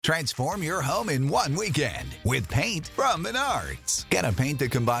Transform your home in one weekend with paint from Menards. Get a paint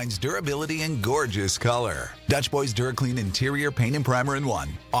that combines durability and gorgeous color. Dutch Boys DuraClean Interior Paint and Primer in One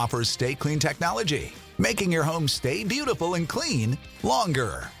offers Stay Clean technology, making your home stay beautiful and clean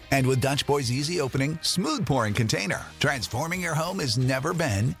longer. And with Dutch Boy's easy opening, smooth pouring container, transforming your home has never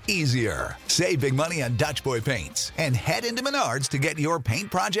been easier. Save big money on Dutch Boy paints and head into Menards to get your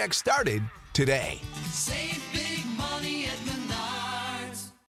paint project started today. Save big money at Menards.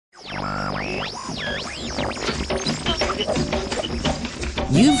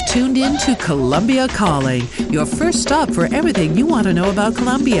 You've tuned in to Colombia Calling, your first stop for everything you want to know about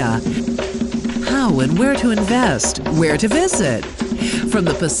Colombia. How and where to invest, where to visit. From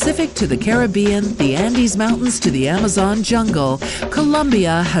the Pacific to the Caribbean, the Andes Mountains to the Amazon jungle,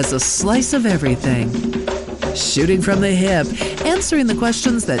 Colombia has a slice of everything. Shooting from the hip, answering the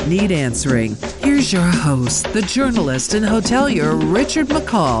questions that need answering. Here's your host, the journalist and hotelier Richard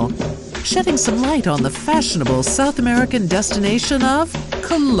McCall, shedding some light on the fashionable South American destination of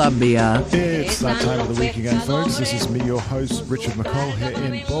Colombia. It's that time of the week again, folks. This is me, your host, Richard McCall, here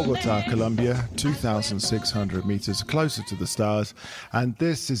in Bogota, Colombia, 2,600 meters closer to the stars. And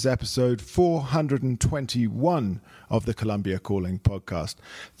this is episode 421 of the Colombia Calling podcast.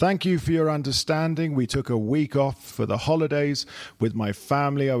 Thank you for your understanding. We took a week off for the holidays with my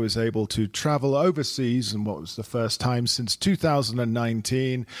family. I was able to travel overseas in what was the first time since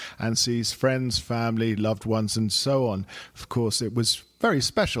 2019 and see friends, family, loved ones, and so on. Of course, it was very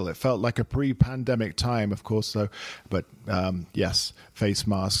special. It felt like a pre-pandemic time, of course, though. But yes, face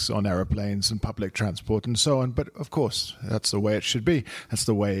masks on aeroplanes and public transport and so on. But of course, that's the way it should be. That's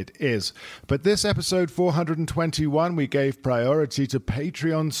the way it is. But this episode 421, we gave priority to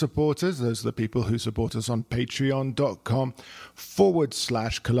Patreon supporters. Those are the people who support us on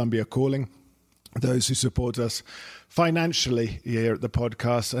patreon.com/Colombia Calling. Those who support us financially here at the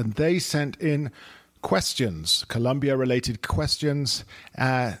podcast. And they sent in questions, Colombia-related questions.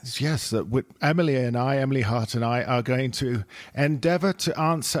 Yes, that Emily Hart and I are going to endeavor to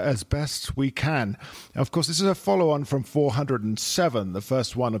answer as best we can. Of course, this is a follow-on from 407, the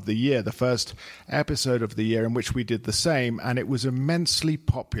first one of the year, the first episode of the year in which we did the same, and it was immensely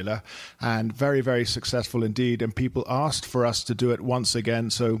popular and very, very successful indeed, and people asked for us to do it once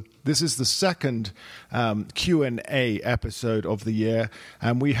again. So this is the second Q&A episode of the year,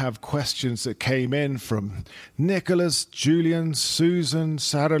 and we have questions that came in from Nicholas, Julian, Susan,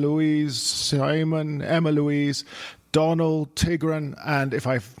 Sarah Louise, Simon, Emma Louise, Donald, Tigran, and if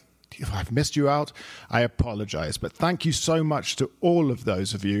I've missed you out, I apologize. But thank you so much to all of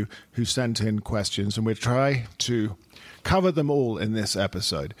those of you who sent in questions, and we'll try to cover them all in this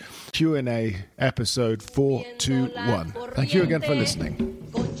episode. Q&A episode 421. Thank you again for listening.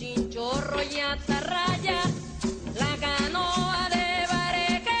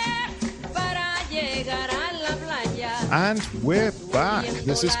 And we're back.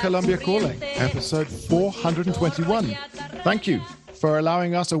 This is Colombia Calling, episode 421. Thank you for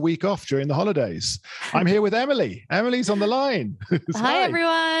allowing us a week off during the holidays. I'm here with Emily. Emily's on the line. Hi,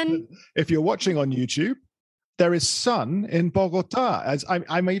 everyone. If you're watching on YouTube, there is sun in Bogota. As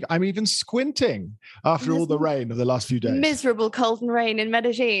I'm even squinting after all the rain of the last few days. Miserable cold and rain in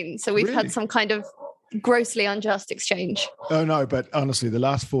Medellin. So we've had some kind of grossly unjust exchange. Oh no, but honestly, the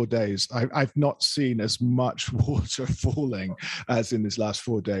last 4 days, I've not seen as much water falling as in these last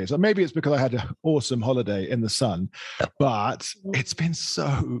 4 days. Or maybe it's because I had an awesome holiday in the sun, but it's been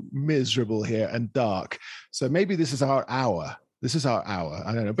so miserable here and dark. So maybe this is our hour. This is our hour.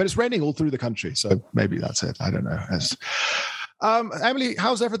 I don't know, but it's raining all through the country, so maybe that's it. I don't know. Emily,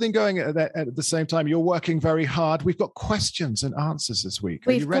 how's everything going at the same time? You're working very hard. We've got questions and answers this week.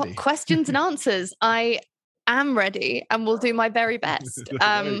 Are you ready? We've got questions and answers. I am ready and will do my very best.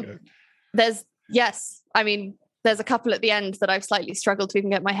 There's a couple at the end that I've slightly struggled to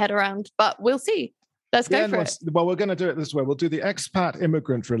even get my head around, but we'll see. Let's go for it. Well, we're going to do it this way. We'll do the expat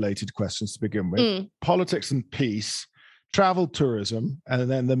immigrant related questions to begin with, politics and peace, travel, tourism, and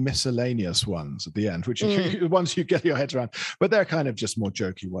then the miscellaneous ones at the end, which are ones you get your head around. But they're kind of just more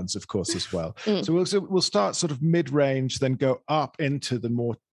jokey ones, of course, as well. So we'll start sort of mid-range, then go up into the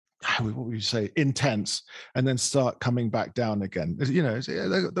more, what would you say, intense, and then start coming back down again. You know,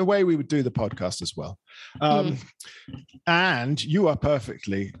 the way we would do the podcast as well. And you are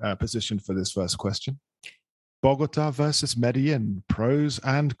perfectly positioned for this first question. Bogota versus Medellin, pros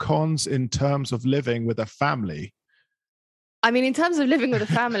and cons in terms of living with a family. I mean, in terms of living with a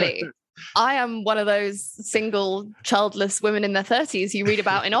family, I am one of those single, childless women in their 30s you read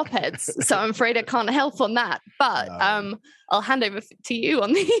about in op-eds. So I'm afraid I can't help on that. But I'll hand over to you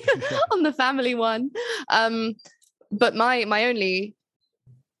on the on the family one. But my only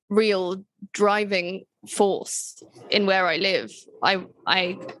real driving force in where I live,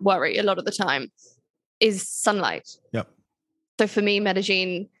 I worry a lot of the time, is sunlight. Yep. So for me,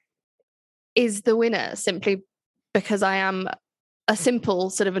 Medellin is the winner simply because I am a simple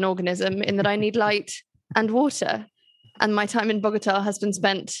sort of an organism in that I need light and water. And my time in Bogota has been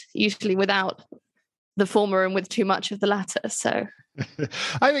spent usually without the former and with too much of the latter. So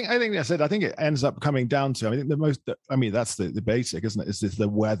I think that's it. I think it ends up coming down to, that's the basic, isn't it? Is this the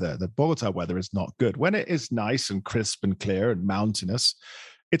weather? The Bogota weather is not good. When it is nice and crisp and clear and mountainous,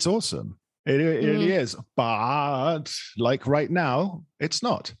 it's awesome. It really is. But like right now, it's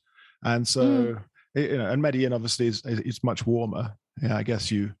not. And so, and Medellin obviously is much warmer. Yeah, I guess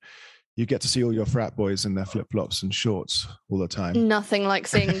you get to see all your frat boys in their flip-flops and shorts all the time. Nothing like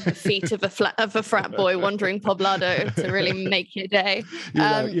seeing the feet of a frat boy wandering Poblado to really make your day. But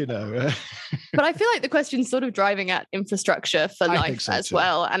I feel like the question's sort of driving at infrastructure for life as too.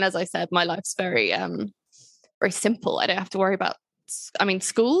 Well. And as I said, my life's very, very simple. I don't have to worry about,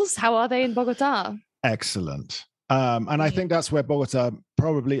 schools. How are they in Bogota? Excellent. And I think that's where Bogota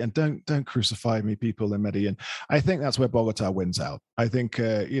probably, and don't crucify me, people in Medellin, I think that's where Bogota wins out. I think,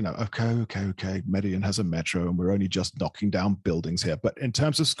 okay, Medellin has a metro and we're only just knocking down buildings here. But in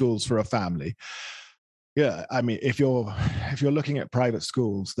terms of schools for a family, yeah, if you're looking at private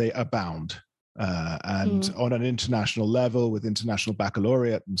schools, they abound. And on an international level with international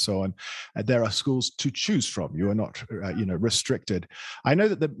baccalaureate and so on, there are schools to choose from. You are not, restricted. I know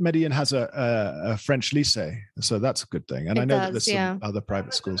that the Medellin has a French lycée, so that's a good thing. And I know that there's some other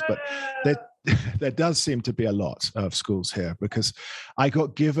private schools, but there does seem to be a lot of schools here because I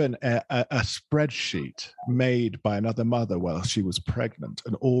got given a spreadsheet made by another mother while she was pregnant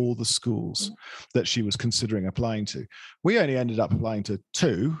and all the schools that she was considering applying to. We only ended up applying to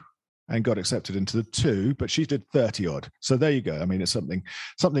 2 and got accepted into the 2, but she did 30 odd. So there you go. It's something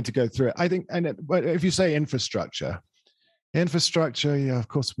to go through. I think, if you say infrastructure, yeah, of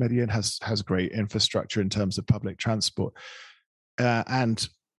course, Medellin has great infrastructure in terms of public transport, and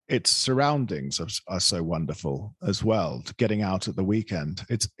its surroundings are so wonderful as well. Getting out at the weekend,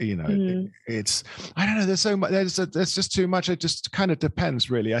 it's it's I don't know. There's so much. There's just too much. It just kind of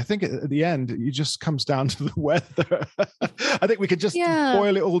depends, really. I think at the end, it just comes down to the weather. I think we could just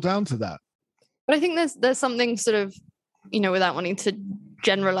boil it all down to that. But I think there's something sort of, without wanting to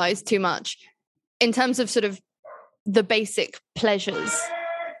generalize too much, in terms of sort of the basic pleasures,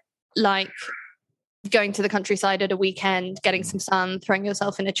 like going to the countryside at a weekend, getting some sun, throwing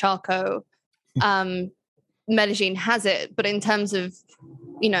yourself in a charco. Medellin has it, but in terms of,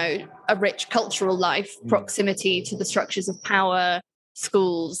 a rich cultural life, proximity to the structures of power,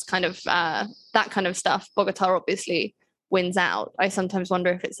 schools, kind of that kind of stuff, Bogota obviously wins out. I sometimes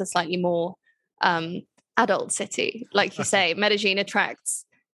wonder if it's a slightly more adult city. Like you say, Medellin attracts,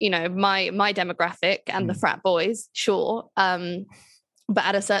 my demographic and the frat boys, sure. But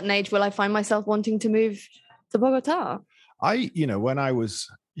at a certain age, will I find myself wanting to move to Bogota? When I was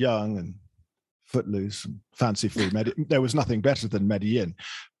young and footloose and fanciful, there was nothing better than Medellin.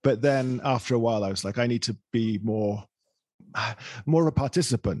 But then after a while, I was like, I need to be more a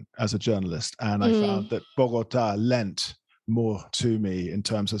participant as a journalist. And I found that Bogota lent more to me in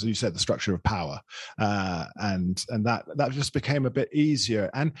terms of, as you said, the structure of power, and that just became a bit easier.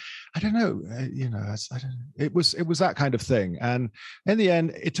 And I don't know, it was that kind of thing. And in the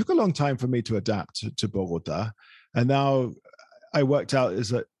end, it took a long time for me to adapt to Bogota. And now I worked out is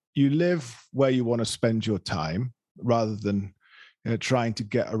that you live where you want to spend your time rather than trying to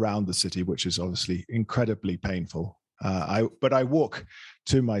get around the city, which is obviously incredibly painful. But I walk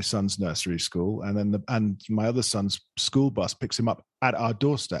to my son's nursery school, and my other son's school bus picks him up at our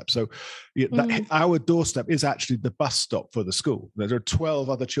doorstep. So our doorstep is actually the bus stop for the school. There are 12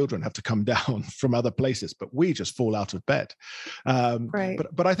 other children have to come down from other places, but we just fall out of bed. Right.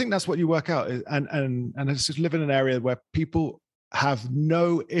 But I think that's what you work out, and I just live in an area where people have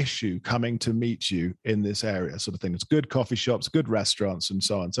no issue coming to meet you in this area, sort of thing. It's good coffee shops, good restaurants, and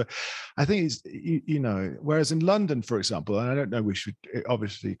so on. So I think it's, whereas in London, for example, and I don't know, we should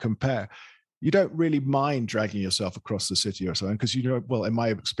obviously compare, you don't really mind dragging yourself across the city or something because, well, in my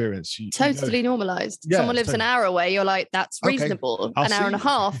experience, totally normalized. Yeah, someone lives an hour away, you're like, that's reasonable. Okay, an hour and a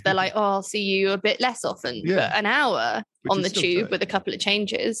half, they're like, I'll see you a bit less often. Yeah. But an hour on the tube with a couple of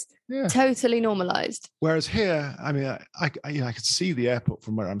changes, totally normalized. Whereas here, I could see the airport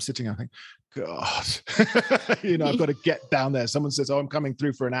from where I'm sitting. I think, God, I've got to get down there. Someone says, I'm coming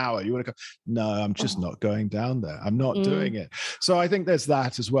through for an hour. You want to go? No, I'm just not going down there. I'm not doing it. So I think there's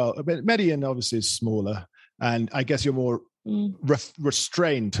that as well. But Medellin obviously is smaller. And I guess you're more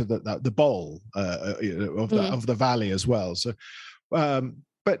restrained to the bowl of the valley as well. So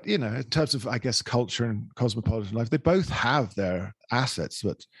but in terms of, I guess, culture and cosmopolitan life, they both have their assets.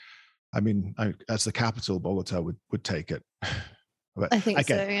 But I mean, as the capital, Bogota would take it. But I think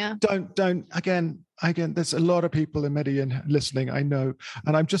again, so, yeah. Don't again. There's a lot of people in Medellin listening, I know,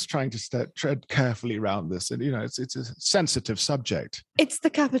 and I'm just trying to tread carefully around this. And it's a sensitive subject. It's the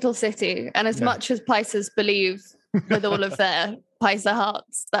capital city, and as much as Paisas believe with all of their Paisa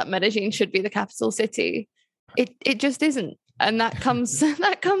hearts that Medellin should be the capital city, it just isn't, and that comes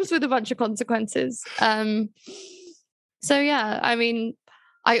with a bunch of consequences. So yeah, I mean,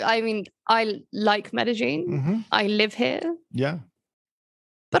 I like Medellin. Mm-hmm. I live here. Yeah.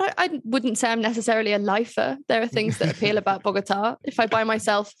 But I wouldn't say I'm necessarily a lifer. There are things that appeal about Bogota. If I buy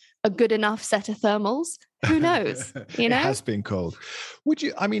myself a good enough set of thermals, who knows? It has been cold. Would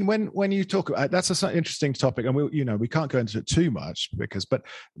you? I mean, when you talk about that's an interesting topic, and we can't go into it too much but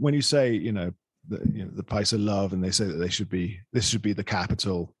when you say the Paisa love, and they say that this should be the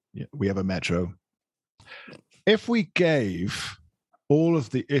capital. We have a metro. If we gave all of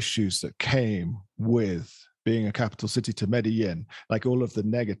the issues that came with being a capital city to Medellin, like all of the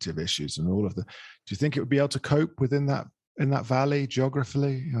negative issues and all of do you think it would be able to cope in that valley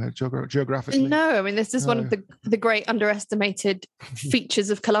geographically? No, I mean, this is one of the great underestimated features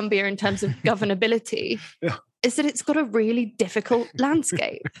of Colombia in terms of governability, is that it's got a really difficult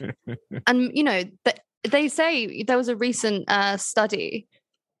landscape. And, they say there was a recent study,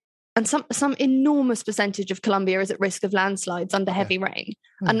 and some enormous percentage of Colombia is at risk of landslides under heavy rain.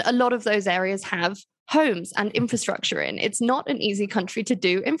 And a lot of those areas have homes and infrastructure in. It's not an easy country to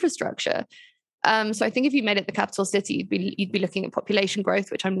do infrastructure. So I think if you made it the capital city, you'd be looking at population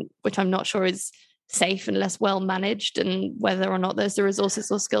growth, which I'm not sure is safe unless well managed, and whether or not there's the resources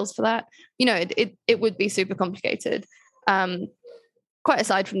or skills for that. It would be super complicated. Quite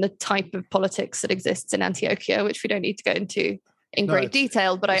aside from the type of politics that exists in Antioquia, which we don't need to go into in great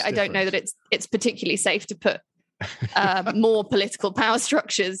detail, but I don't know that it's particularly safe to put more political power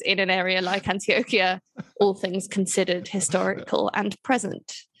structures in an area like Antioquia, all things considered, historical and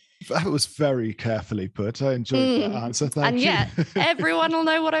present. That was very carefully put. I enjoyed that answer. Thank you. And yet, everyone will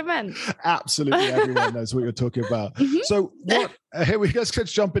know what I meant. Absolutely, everyone knows what you're talking about. Mm-hmm. So, here we go.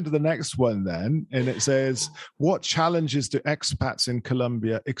 Let's jump into the next one then. And it says, what challenges do expats in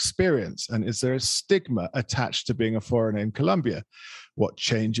Colombia experience? And is there a stigma attached to being a foreigner in Colombia? What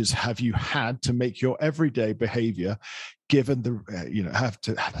changes have you had to make your everyday behavior given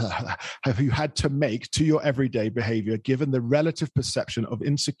have you had to make to your everyday behavior given the relative perception of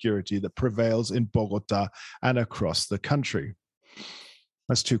insecurity that prevails in Bogota and across the country?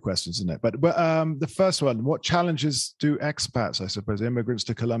 That's two questions, isn't it? But the first one, what challenges do expats, I suppose, immigrants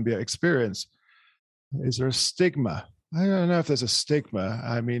to Colombia experience? Is there a stigma? I don't know if there's a stigma.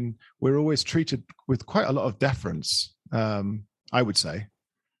 I mean, we're always treated with quite a lot of deference, I would say.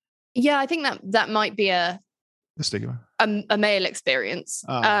 Yeah, I think that might be a stigma, a male experience.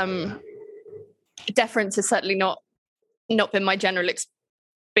 Deference has certainly not been my general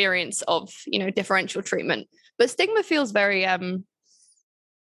experience of differential treatment, but stigma feels very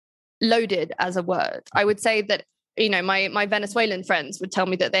loaded as a word. I would say that my Venezuelan friends would tell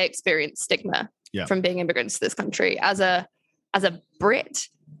me that they experience stigma from being immigrants to this country. As a Brit,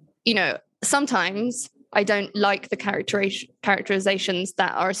 sometimes I don't like the characterizations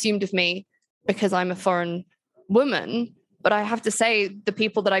that are assumed of me because I'm a foreign woman, but I have to say the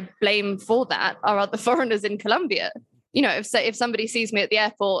people that I blame for that are other foreigners in Colombia. If somebody sees me at the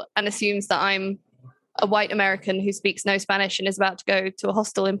airport and assumes that I'm a white American who speaks no Spanish and is about to go to a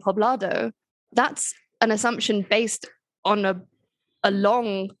hostel in Poblado, that's an assumption based on a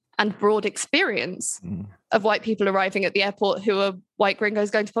long and broad experience of white people arriving at the airport who are white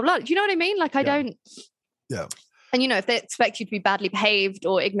gringos going to Poblado. Do you know what I mean? Like, I don't... Yeah. And, if they expect you to be badly behaved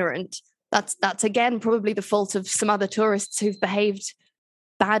or ignorant, that's again, probably the fault of some other tourists who've behaved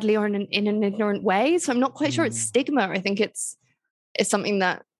badly or in an ignorant way. So I'm not quite sure it's stigma. I think it's something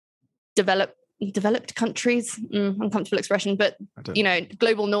that developed countries, uncomfortable expression, but,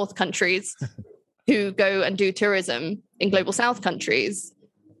 global North countries who go and do tourism in global South countries,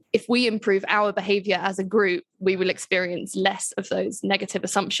 if we improve our behavior as a group, we will experience less of those negative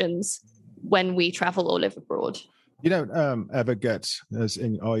assumptions when we travel or live abroad. You don't ever get as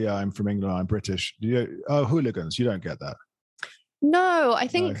in, oh yeah, I'm from England, I'm British. Hooligans, you don't get that. No, I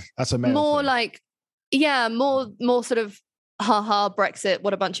think that's a male more thing. like, more sort of haha Brexit,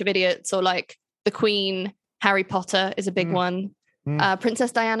 what a bunch of idiots, or like the Queen, Harry Potter is a big one.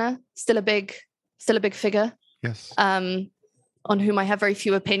 Princess Diana, still a big figure. Yes. On whom I have very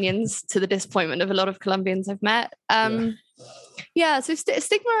few opinions, to the disappointment of a lot of Colombians I've met. So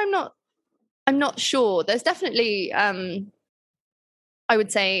stigma, I'm not sure. There's definitely, I I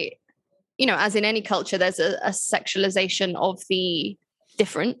would say, as in any culture, there's a sexualization of the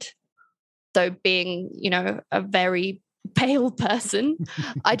different. So being, a very pale person,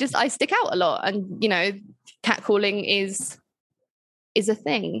 I stick out a lot, and catcalling is a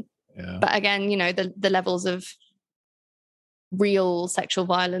thing. Yeah. But again, the levels of real sexual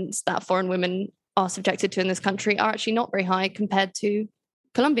violence that foreign women are subjected to in this country are actually not very high compared to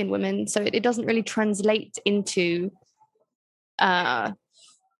Colombian women. So it doesn't really translate into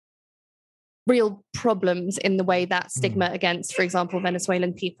real problems in the way that stigma against, for example,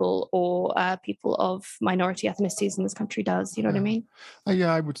 Venezuelan people or people of minority ethnicities in this country does. You know what I mean?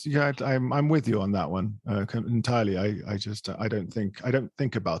 Yeah, I would. Yeah, I'm with you on that one entirely. I don't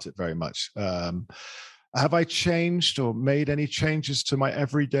think about it very much. Have I changed or made any changes to my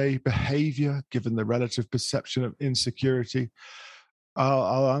everyday behavior given the relative perception of insecurity?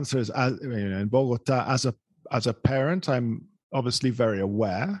 I'll answer in Bogota, as a parent, I'm obviously very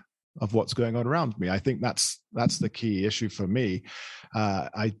aware of what's going on around me. I think that's the key issue for me.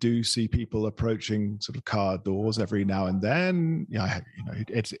 I do see people approaching sort of car doors every now and then.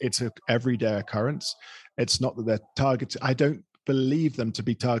 It's an everyday occurrence. It's not that they're targeting. I don't believe them to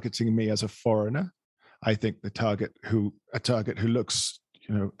be targeting me as a foreigner. I think a target who looks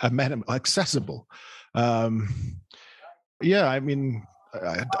accessible. I mean,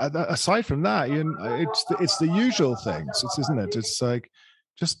 aside from that, it's the usual things, isn't it? It's like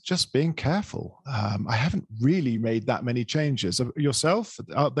just being careful. I haven't really made that many changes. Yourself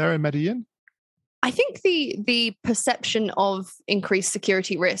out there in Medellin? I think the perception of increased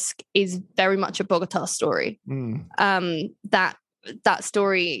security risk is very much a Bogota story. That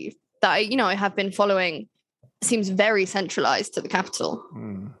story that I have been following seems very centralized to the capital.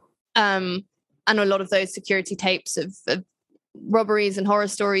 And a lot of those security tapes of robberies and horror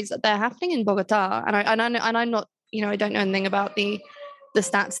stories that they're happening in Bogota. And I'm not, I don't know anything about the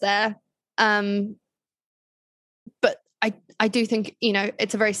stats there. But I do think,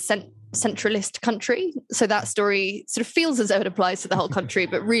 it's a very centralist country. So that story sort of feels as though it applies to the whole country,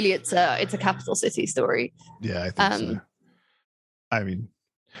 but really it's a capital city story. Yeah, I think so. I mean,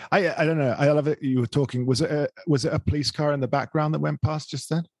 I don't know. I love it. You were talking. Was it a police car in the background that went past just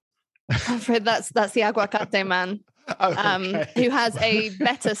then? I'm afraid that's the Aguacate man, who has a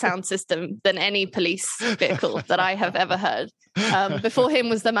better sound system than any police vehicle that I have ever heard. Before him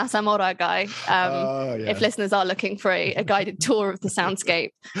was the Masamora guy. If listeners are looking for a guided tour of the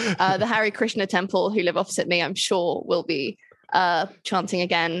soundscape, the Hare Krishna temple, who live opposite me, I'm sure will be chanting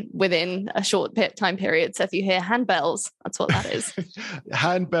again within a short time period. So if you hear handbells, that's what that is.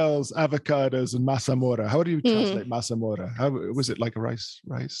 Handbells, avocados, and masamora. How do you translate masamora? How was it, like a rice?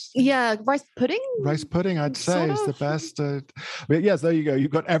 Yeah, rice pudding. Rice pudding, I'd say, is the best. But yes, there you go.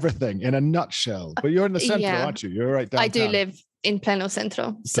 You've got everything in a nutshell. But you're in the centre, aren't you? You're right downtown. I do live in Pleno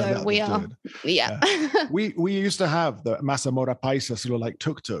Centro, so we are. Yeah. We used to have the Masamora Paisa, sort of like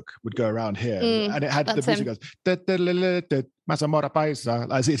tuk-tuk would go around here, and it had the music goes Masamora Paisa,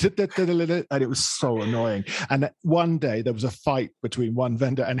 and it was so annoying. And one day there was a fight between one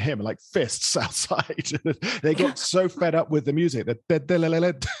vendor and him, like fists outside. They got so fed up with the music that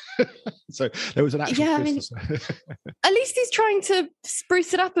so there was an actual fist. At least he's trying to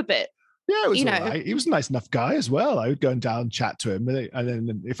spruce it up a bit. Yeah, it was all right. He was a nice enough guy as well. I would go down, chat to him, and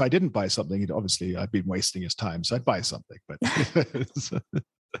then if I didn't buy something, I'd been wasting his time, so I'd buy something. But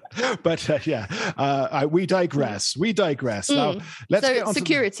we digress. Now let's get on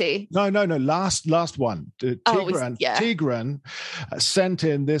security. No. Last one. Tigran sent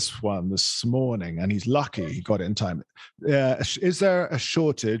in this one this morning, and he's lucky he got it in time. Is there a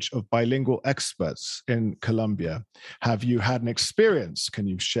shortage of bilingual experts in Colombia? Have you had an experience? Can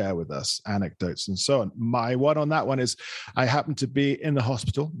you share with us anecdotes and so on? My one on that one is I happened to be in the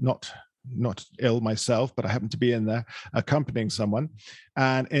hospital, not ill myself, but I happened to be in there accompanying someone.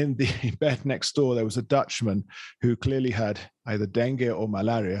 And in the bed next door, there was a Dutchman who clearly had either dengue or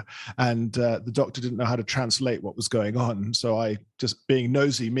malaria. And the doctor didn't know how to translate what was going on. So I, just being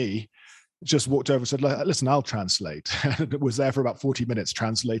nosy me, just walked over and said, listen, I'll translate. And was there for about 40 minutes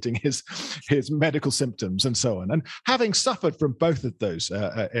translating his medical symptoms and so on. And having suffered from both of those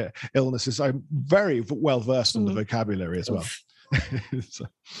illnesses, I'm very well versed in the vocabulary as well. So.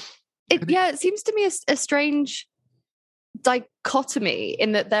 It seems to me a strange dichotomy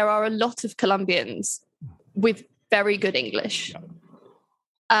in that there are a lot of Colombians with very good English.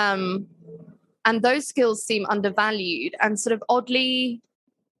 And those skills seem undervalued and sort of oddly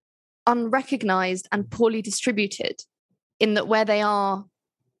unrecognized and poorly distributed, in that where they are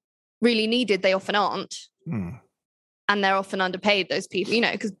really needed, they often aren't. And they're often underpaid, those people,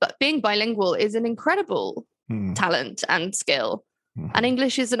 because being bilingual is an incredible talent and skill. And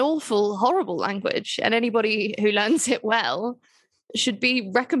English is an awful, horrible language. And anybody who learns it well should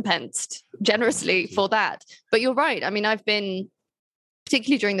be recompensed generously for that. But you're right. I mean, I've been,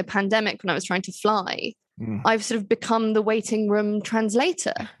 particularly during the pandemic when I was trying to fly, I've sort of become the waiting room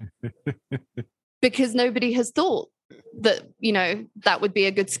translator because nobody has thought that, you know, that would be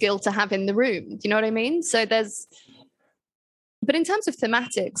a good skill to have in the room. Do you know what I mean? So but in terms of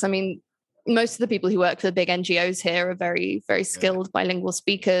thematics, I mean, most of the people who work for the big NGOs here are very, very skilled bilingual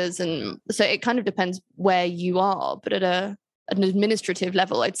speakers. And so it kind of depends where you are. But at an administrative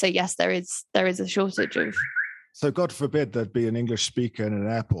level, I'd say, yes, there is a shortage of. So God forbid there'd be an English speaker in an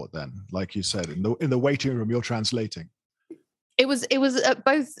airport then, like you said, in the waiting room, you're translating. It was at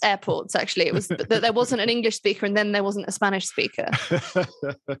both airports, actually. It was that there wasn't an English speaker and then there wasn't a Spanish speaker.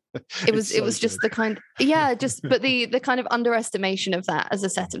 It was just the kind, but the kind of underestimation of that as a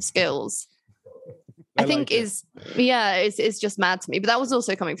set of skills, I think is just mad to me. But that was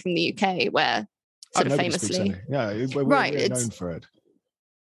also coming from the UK, where sort of famously, we're known for it.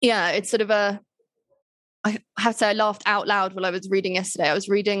 Yeah, it's sort of I have to say I laughed out loud while I was reading yesterday. I was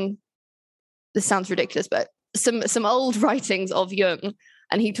reading, this sounds ridiculous, but some old writings of Jung,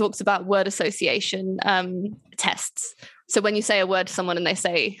 and he talks about word association tests. So when you say a word to someone and they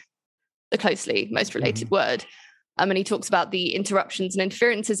say the closely most related word, and he talks about the interruptions and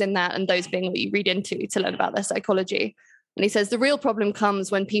interferences in that, and those being what you read into to learn about their psychology. And he says the real problem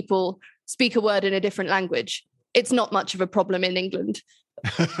comes when people speak a word in a different language. It's not much of a problem in England.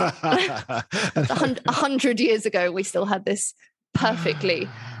 100 years ago, we still had this perfectly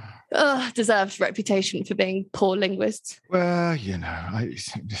deserved reputation for being poor linguists. Well, you know,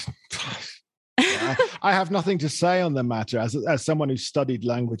 I have nothing to say on the matter as someone who studied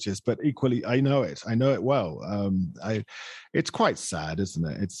languages, but equally, I know it well. It's quite sad, isn't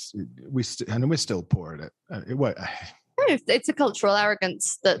it? We're still poor at it. It's a cultural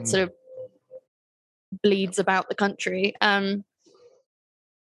arrogance that sort of bleeds about the country.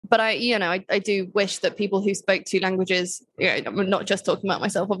 But I do wish that people who spoke two languages, I'm not just talking about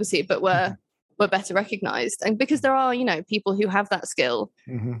myself, obviously, but were better recognized. And because there are, people who have that skill,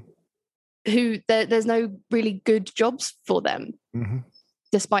 who there's no really good jobs for them,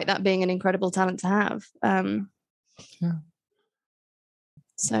 despite that being an incredible talent to have.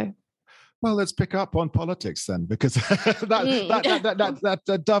 So. Well, let's pick up on politics then, because that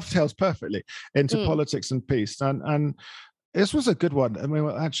dovetails perfectly into politics and peace. And this was a good one. I mean,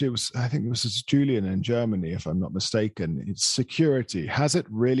 actually, I think it was Julian in Germany, if I'm not mistaken. It's security. Has it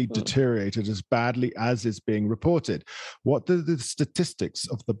really deteriorated as badly as is being reported? What do the statistics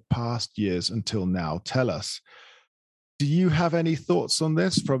of the past years until now tell us? Do you have any thoughts on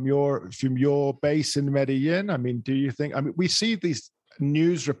this from your base in Medellin? I mean, do you think? I mean, we see these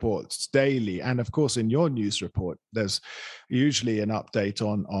news reports daily, and of course in your news report there's usually an update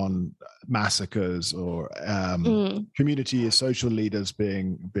on massacres or community social leaders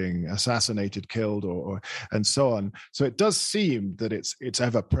being assassinated, killed, or and so on. So it does seem that it's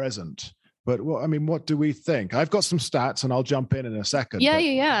ever present. But what do we think? I've got some stats and I'll jump in a second.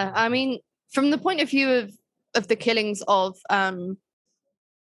 Yeah. I mean, from the point of view of the killings of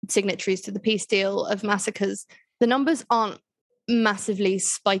signatories to the peace deal, of massacres, the numbers aren't massively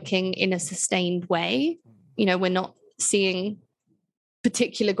spiking in a sustained way. We're not seeing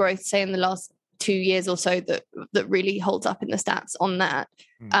particular growth, say in the last 2 years or so, that really holds up in the stats on that.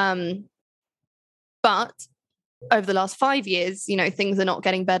 But over the last 5 years, things are not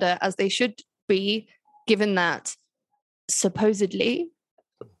getting better as they should be, given that supposedly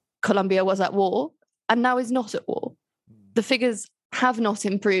Colombia was at war and now is not at war. The figures have not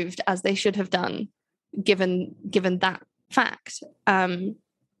improved as they should have done, given that fact.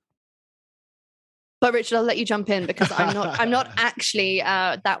 But Richard, I'll let you jump in because I'm not actually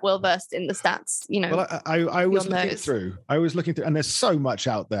that well versed in the stats. Well, I was looking through, and there's so much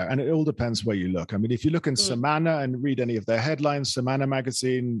out there, and it all depends where you look. I mean, if you look in Semana and read any of their headlines, Semana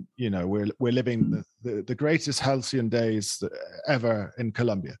magazine, we're living the greatest halcyon days ever in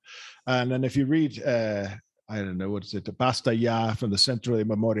Colombia. And then if you read I don't know, what is it? Basta Ya from the Centro de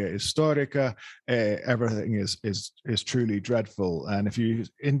Memoria Histórica. Everything is truly dreadful. And if you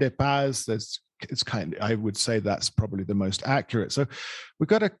in De Paz, I would say that's probably the most accurate. So we've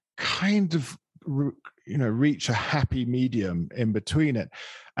got to kind of, reach a happy medium in between it.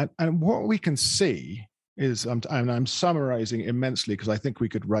 And what we can see is, I'm summarizing immensely because I think we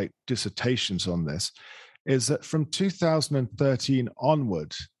could write dissertations on this, is that from 2013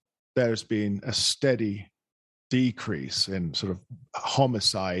 onward, there's been a steady decrease in sort of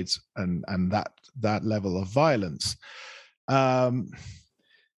homicides and that level of violence.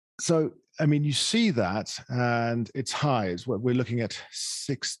 So I mean, you see that, and it's high. It's what we're looking at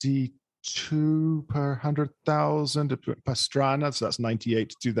 62 per 100,000 Pastrana, so that's 98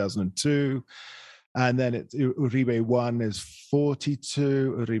 to 2002. And then Uribe 1 is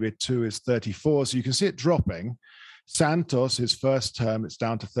 42, Uribe 2 is 34. So you can see it dropping. Santos, his first term, it's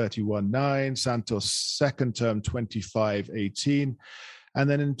down to 31.9. Santos' second term, 25.18. And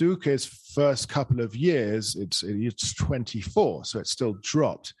then in Duque's first couple of years, it's 24. So it's still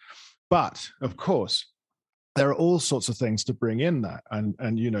dropped. But of course, there are all sorts of things to bring in that.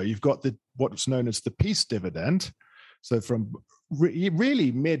 And you know, you've got what's known as the peace dividend. So from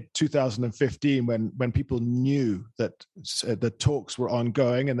really mid 2015, when people knew that the talks were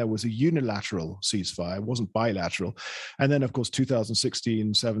ongoing and there was a unilateral ceasefire, it wasn't bilateral, and then of course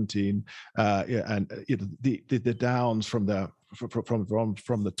 2016, 17, and the downs from the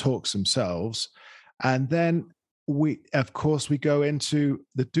talks themselves, and then we go into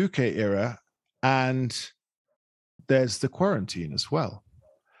the Duque era, and there's the quarantine as well.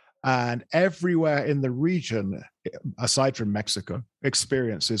 And everywhere in the region, aside from Mexico,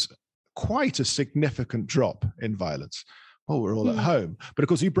 experiences quite a significant drop in violence. Well, we're all at home. But of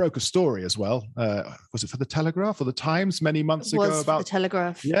course, you broke a story as well. Was it for the Telegraph or the Times many months ago? About the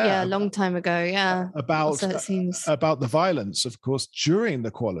Telegraph. Yeah, a long time ago. Yeah. About the violence, of course, during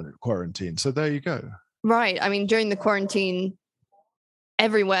the quarantine. So there you go. Right. I mean, during the quarantine,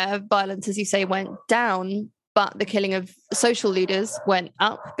 everywhere violence, as you say, went down. But the killing of social leaders went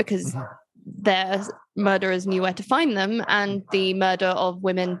up because their murderers knew where to find them, and the murder of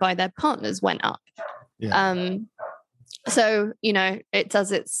women by their partners went up. Yeah. So, you know, it's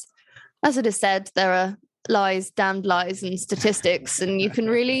as it is said, there are lies, damned lies, and statistics, and you can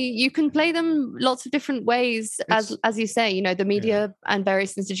play them lots of different ways. As you say, you know, the media and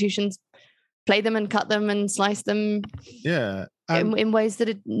various institutions play them and cut them and slice them. Yeah. In ways that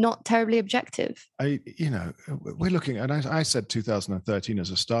are not terribly objective. We're looking, and I said 2013 as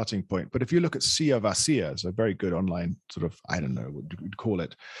a starting point, but if you look at Sia Vacia, it's a very good online sort of, I don't know what you'd call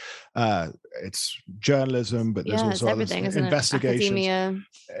it. It's journalism, but there's also everything, investigations. Academia.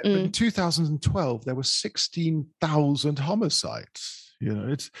 But in 2012, there were 16,000 homicides. You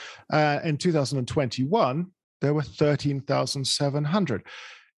know, it's in 2021, there were 13,700.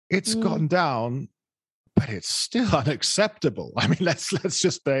 It's gone down, but it's still unacceptable. I mean, let's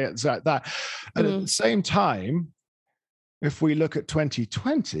just say it's like that. And at the same time, if we look at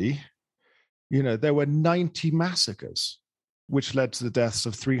 2020, you know, there were 90 massacres, which led to the deaths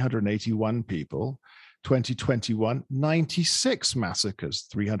of 381 people. 2021, 96 massacres,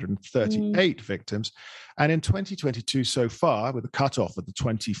 338 victims. And in 2022 so far, with the cutoff at the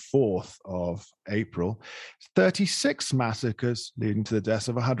 24th of April, 36 massacres leading to the deaths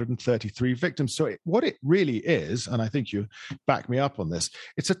of 133 victims. So what it really is, and I think you back me up on this,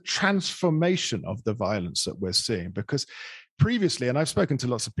 it's a transformation of the violence that we're seeing, because previously, and I've spoken to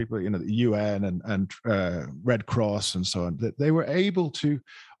lots of people, you know, the UN and Red Cross and so on, that they were able to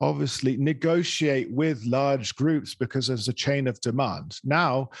obviously negotiate with large groups because there's a chain of demand.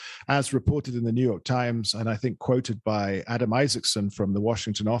 Now, as reported in the New York Times, and I think quoted by Adam Isaacson from the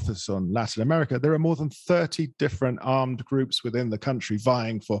Washington office on Latin America, there are more than 30 different armed groups within the country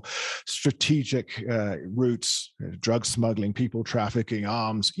vying for strategic routes, drug smuggling, people trafficking,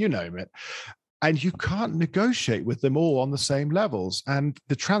 arms, you name it. And you can't negotiate with them all on the same levels. And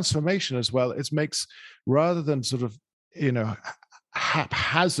the transformation as well, it makes, rather than sort of, you know,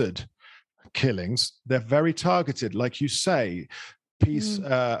 haphazard killings, they're very targeted, like you say, peace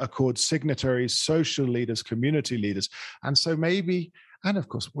accord signatories, social leaders, community leaders. And so maybe, and of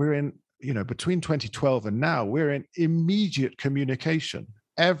course, we're in, you know, between 2012 and now, we're in immediate communication.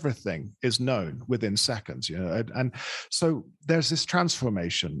 Everything is known within seconds, you know, and so there's this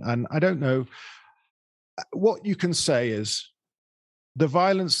transformation. And I don't know, what you can say is the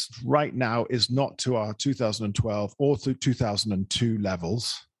violence right now is not to our 2012 or to 2002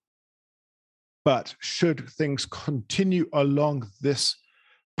 levels, but should things continue along this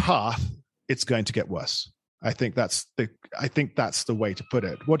path, it's going to get worse. I think that's the way to put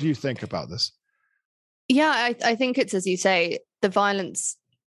it. What do you think about this? Yeah, I think it's, as you say, the violence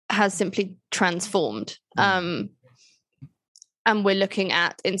has simply transformed. And we're looking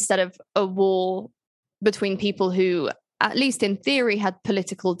at, instead of a war between people who, at least in theory, had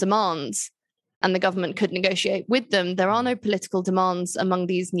political demands and the government could negotiate with them, there are no political demands among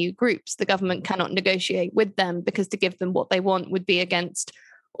these new groups. The government cannot negotiate with them because to give them what they want would be against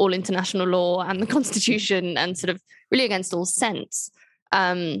all international law and the Constitution, and sort of really against all sense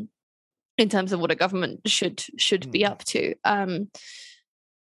in terms of what a government should be up to.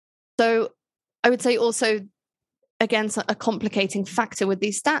 So I would say also, again, a complicating factor with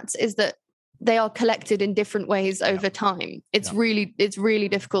these stats is that they are collected in different ways over time. It's really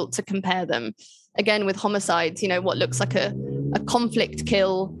difficult to compare them. Again, with homicides, what looks like a conflict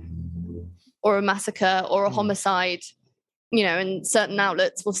kill or a massacre or a homicide, and certain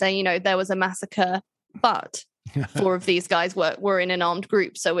outlets will say, there was a massacre, but 4 of these guys were in an armed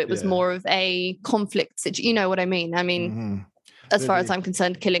group. So it was more of a conflict situation. You know what I mean? I mean, as far as I'm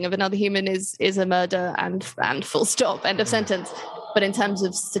concerned, killing of another human is a murder and full stop, end of sentence. But in terms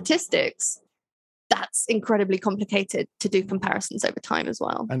of statistics, that's incredibly complicated to do comparisons over time as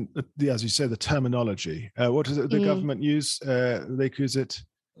well. And as you say, the terminology, what does the government use? They use it,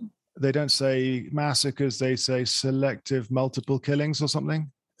 they don't say massacres, they say selective multiple killings or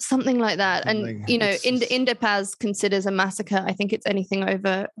something? Something like that. And, Indepaz considers a massacre, I think it's anything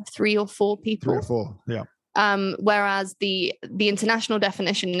over 3 or 4 people. 3 or 4, yeah. Whereas the international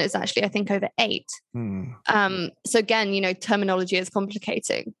definition is actually, I think, over 8. So again, terminology is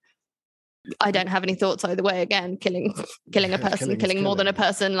complicating. I don't have any thoughts either way. Again, killing a person, killing more than a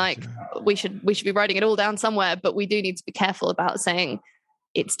person. Like we should be writing it all down somewhere, but we do need to be careful about saying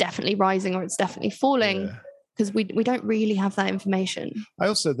it's definitely rising or it's definitely falling, because we don't really have that information.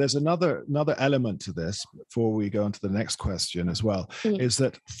 There's another element to this before we go on to the next question as well, is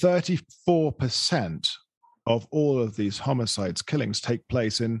that 34% of all of these homicides, killings take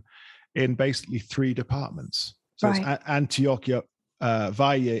place in basically 3 departments. So it's Antioquia,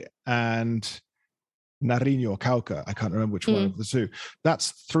 Valle, and Nariño, Cauca. I can't remember which one of the 2.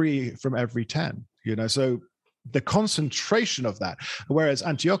 That's 3 from every 10. So the concentration of that. Whereas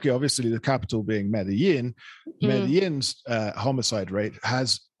Antioquia, obviously the capital being Medellin, Medellin's homicide rate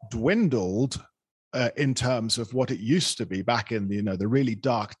has dwindled in terms of what it used to be back in the really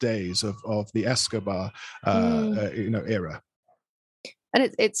dark days of the Escobar era. And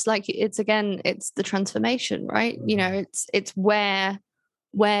it's the transformation, right? It's where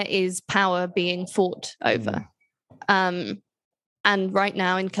is power being fought over? And right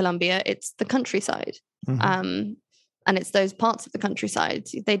now in Colombia, it's the countryside. And it's those parts of the countryside.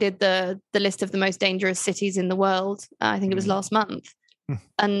 They did the list of the most dangerous cities in the world. I think it was last month.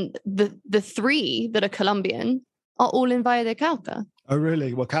 And the 3 that are Colombian are all in Valle de Cauca. Oh,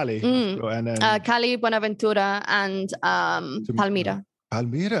 really? Well, Cali. And then Cali, Buenaventura, and Palmira.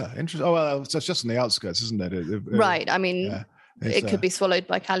 Palmira, interesting. Oh, well, so it's just on the outskirts, isn't it? Right. I mean, it could be swallowed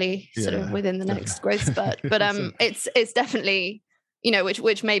by Cali sort of within the next growth spurt. But it's definitely,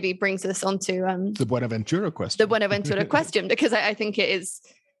 which maybe brings us onto the Buenaventura question. The Buenaventura question, because I think it is,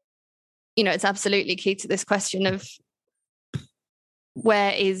 it's absolutely key to this question of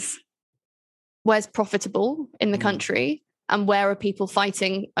where's profitable in the country and where are people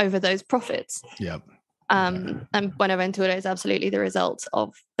fighting over those profits. And Buenaventura is absolutely the result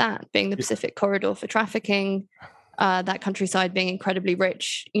of that, being the Pacific corridor for trafficking, that countryside being incredibly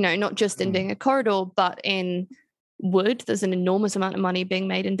rich, not just in being a corridor, but in wood. There's an enormous amount of money being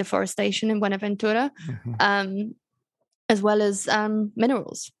made in deforestation in Buenaventura, as well as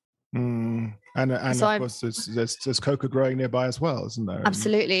minerals. And of course, there's coca growing nearby as well, isn't there?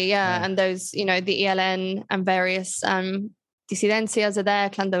 Absolutely, yeah. And those, the ELN and various disidencias are there.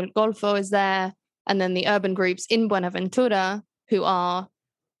 Clan del Golfo is there. And then the urban groups in Buenaventura, who are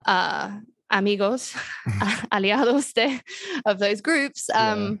amigos, aliados of those groups,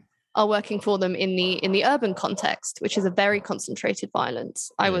 are working for them in the urban context, which is a very concentrated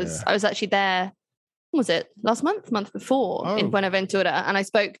violence. I was actually there. Was it last month before in Buenaventura, and I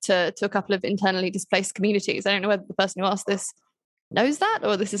spoke to a couple of internally displaced communities. I don't know whether the person who asked this knows that,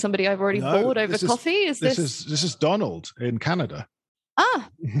 or this is somebody I've already bored over coffee. This is Donald in Canada.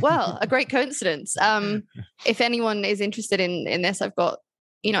 Well, a great coincidence. If anyone is interested in this, I've got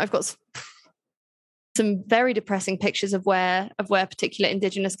some very depressing pictures of where particular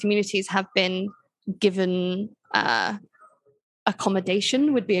indigenous communities have been given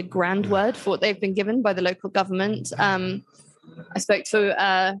accommodation, would be a grand word for what they've been given by the local government. I spoke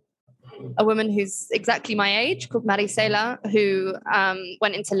to a woman who's exactly my age, called Marisela, who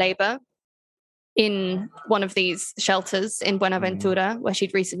went into labor in one of these shelters in Buenaventura, where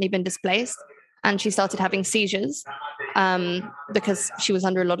she'd recently been displaced, and she started having seizures because she was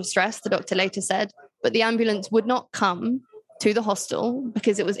under a lot of stress, the doctor later said. But the ambulance would not come to the hostel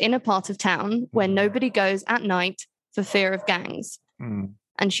because it was in a part of town where nobody goes at night for fear of gangs.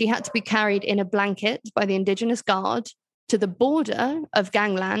 And she had to be carried in a blanket by the indigenous guard to the border of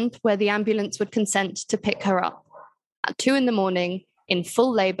gangland, where the ambulance would consent to pick her up at 2 a.m. in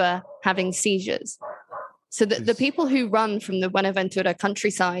full labor, having seizures. So that the people who run from the Buenaventura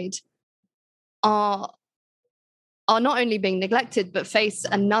countryside are not only being neglected, but face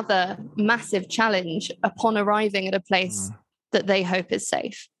another massive challenge upon arriving at a place that they hope is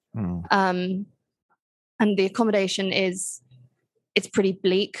safe. And the accommodation it's pretty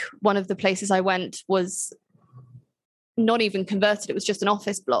bleak. One of the places I went was not even converted. It was just an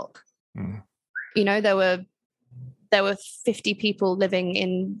office block. You know, there were 50 people living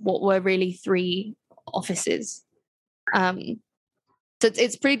in what were really 3 offices. So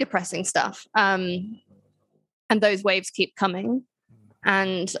it's pretty depressing stuff. And those waves keep coming.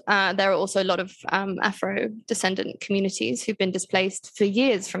 And there are also a lot of Afro-descendant communities who've been displaced for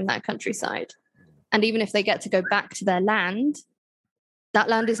years from that countryside. And even if they get to go back to their land, that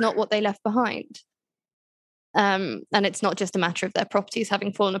land is not what they left behind. And it's not just a matter of their properties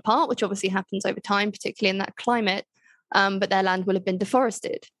having fallen apart, which obviously happens over time, particularly in that climate, but their land will have been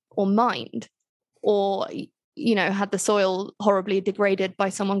deforested or mined or, you know, had the soil horribly degraded by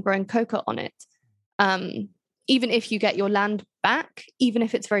someone growing cocoa on it. Even if you get your land back, even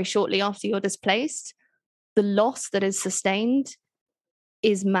if it's very shortly after you're displaced, the loss that is sustained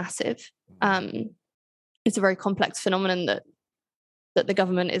is massive. It's a very complex phenomenon that the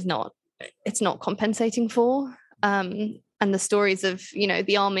government is not compensating for. And the stories of, you know,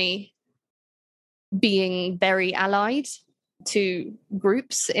 the army being very allied to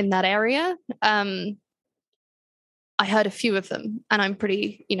groups in that area, I heard a few of them, and I'm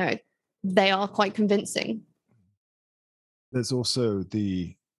pretty, you know, they are quite convincing. There's also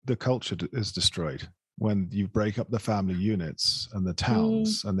the culture is destroyed when you break up the family units and the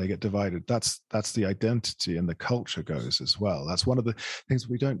towns and they get divided. That's the identity, and the culture goes as well. That's one of the things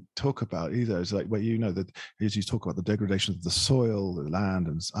we don't talk about either. Is like, well, you know, that as you talk about the degradation of the soil, the land,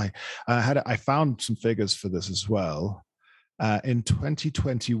 and I found some figures for this as well. In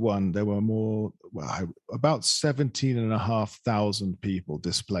 2021, there were about 17,500 people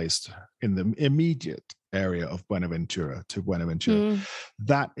displaced in the immediate area of Buenaventura.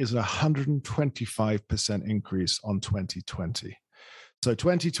 That is a 125% increase on 2020. So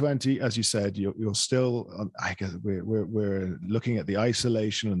 2020, as you said, you're still, I guess we're looking at the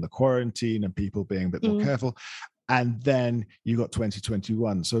isolation and the quarantine and people being a bit more careful. And then you got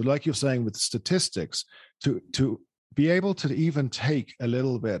 2021. So like you're saying with statistics, to be able to even take a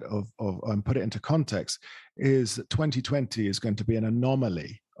little bit of and put it into context, is that 2020 is going to be an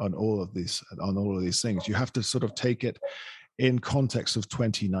anomaly on all of these things. You have to sort of take it in context of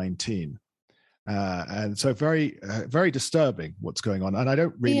 2019. And so very, very disturbing what's going on. And I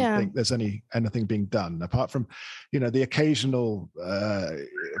don't really think there's anything being done apart from, you know, the occasional,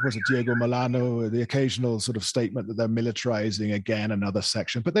 was it Diego Molano, the occasional sort of statement that they're militarizing again another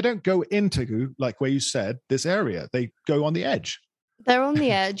section, but they don't go into, like where you said, this area. They go on the edge. They're on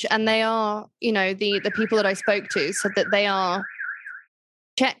the edge, and they are, you know, the people that I spoke to said that they are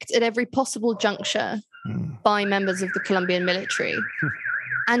checked at every possible juncture by members of the Colombian military.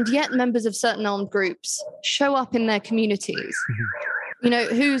 And yet members of certain armed groups show up in their communities. You know,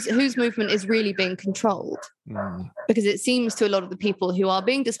 whose movement is really being controlled? Because it seems to a lot of the people who are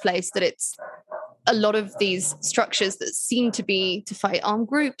being displaced that it's a lot of these structures that seem to be to fight armed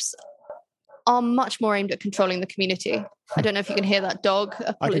groups are much more aimed at controlling the community. I don't know if you can hear that dog.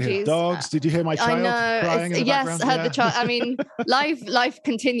 Apologies. I can hear dogs. Did you hear my child crying in the background? Yes, I heard the child. I mean, life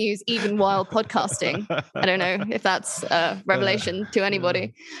continues even while podcasting. I don't know if that's a revelation to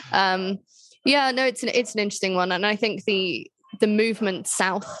anybody. It's an interesting one, and I think the movement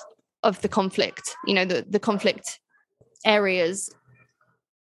south of the conflict, you know, the conflict areas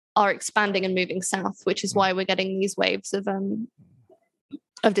are expanding and moving south, which is why we're getting these waves of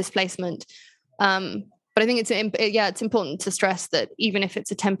displacement. But I think it's important to stress that even if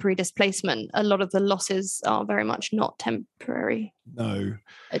it's a temporary displacement, a lot of the losses are very much not temporary. No.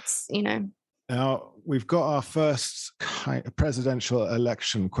 It's, you know. Now, we've got our first presidential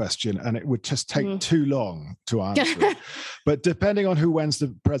election question, and it would just take too long to answer. But depending on who wins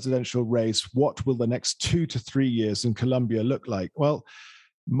the presidential race, what will the next 2 to 3 years in Colombia look like? Well,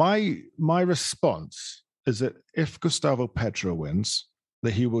 my response is that if Gustavo Petro wins,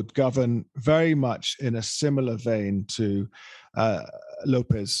 that he would govern very much in a similar vein to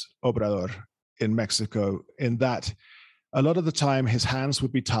López Obrador in Mexico, in that a lot of the time his hands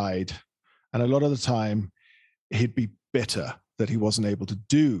would be tied, and a lot of the time he'd be bitter that he wasn't able to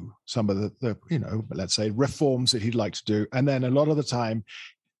do some of the you know, let's say reforms that he'd like to do. And then a lot of the time,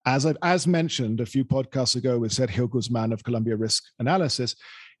 as mentioned a few podcasts ago with Sergio Guzman of Colombia Risk Analysis,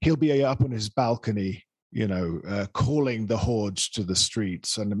 he'll be up on his balcony, you know, calling the hordes to the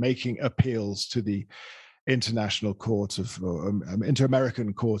streets and making appeals to the International Court of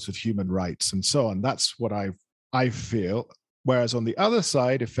Inter-American Court of Human Rights and so on. That's what I feel. Whereas on the other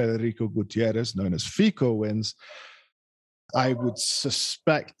side, if Federico Gutierrez, known as Fico, wins, I would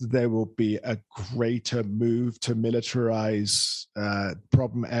suspect there will be a greater move to militarize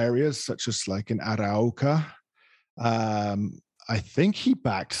problem areas, such as like in Arauca. I think he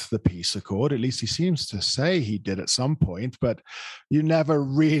backed the peace accord. At least he seems to say he did at some point, but you never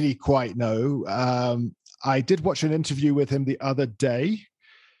really quite know. I did watch an interview with him the other day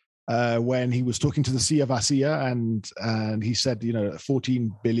when he was talking to the Cia Vacía, and he said,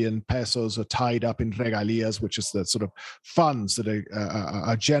 14 billion pesos are tied up in regalias, which is the sort of funds that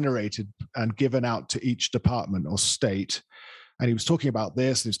are generated and given out to each department or state. And he was talking about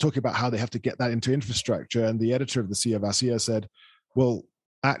this, and he was talking about how they have to get that into infrastructure. And the editor of the Cia Vacía said, well,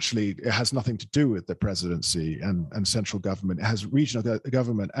 actually, it has nothing to do with the presidency and central government. It has regional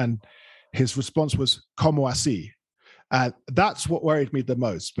government. And his response was, "Como así?" That's what worried me the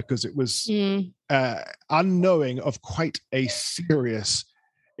most, because it was unknowing of quite a serious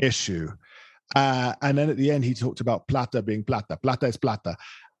issue. And then at the end, he talked about plata being plata. Plata es plata.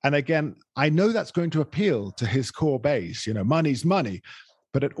 And again, I know that's going to appeal to his core base. Money's money.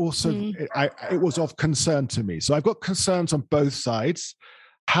 But it also, it was of concern to me. So I've got concerns on both sides.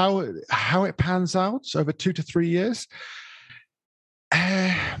 How it pans out over 2 to 3 years,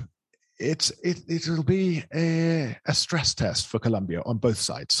 it'll be a stress test for Colombia on both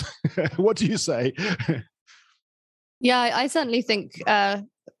sides. What do you say? Yeah, I certainly think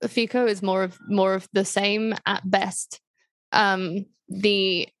Fico is more of the same at best.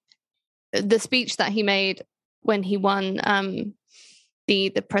 The speech that he made when he won the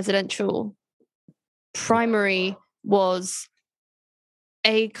presidential primary was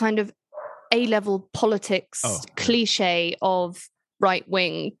a kind of A-level politics cliche of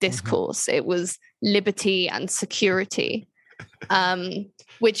right-wing discourse. It was liberty and security,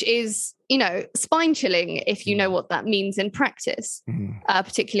 which is, spine-chilling if you know what that means in practice,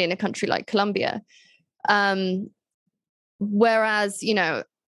 particularly in a country like Colombia. Whereas,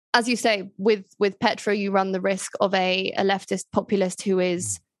 as you say, with Petro, you run the risk of a leftist populist who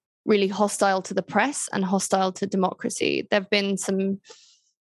is really hostile to the press and hostile to democracy. There have been some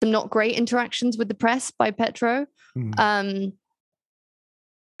not great interactions with the press by Petro.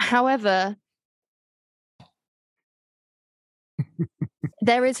 However,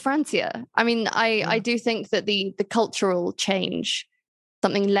 there is Francia. I mean, I do think that the cultural change,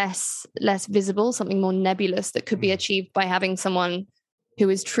 something less visible, something more nebulous that could be achieved by having someone who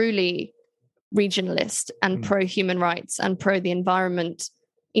is truly regionalist and pro-human rights and pro the environment,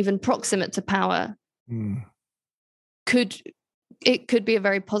 even proximate to power, could be a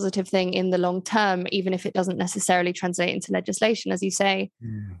very positive thing in the long term, even if it doesn't necessarily translate into legislation. As you say,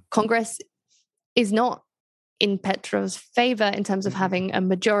 Congress is not in Petro's favor in terms of having a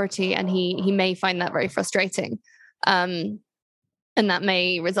majority, and he may find that very frustrating. And that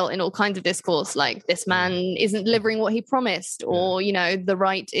may result in all kinds of discourse, like this man isn't delivering what he promised, or, the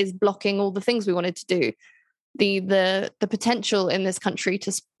right is blocking all the things we wanted to do. The potential in this country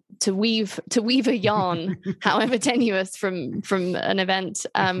to weave a yarn, however tenuous, from an event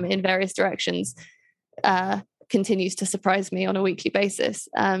in various directions, continues to surprise me on a weekly basis.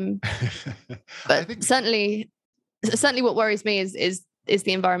 But certainly what worries me is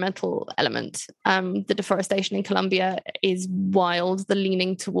the environmental element. The deforestation in Colombia is wild. The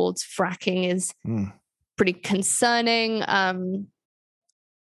leaning towards fracking is pretty concerning.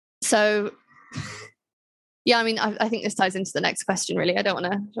 So, yeah, I mean, I think this ties into the next question, really. I don't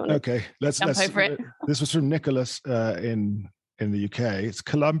want to okay, let's jump over it. This was from Nicholas in the UK. It's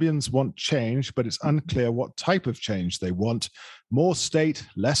Colombians want change, but it's unclear what type of change they want. More state,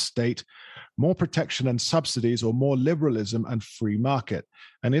 less state, more protection and subsidies, or more liberalism and free market?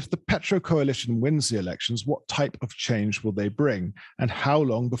 And if the Petro coalition wins the elections, what type of change will they bring? And how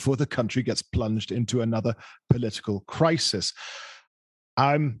long before the country gets plunged into another political crisis?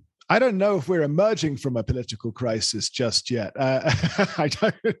 I don't know if we're emerging from a political crisis just yet. Nobody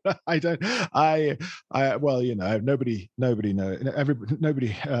knows. Nobody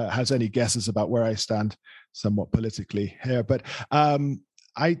has any guesses about where I stand somewhat politically here. But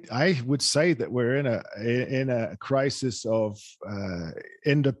I would say that we're in a crisis of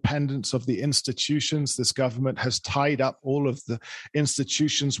independence of the institutions. This government has tied up all of the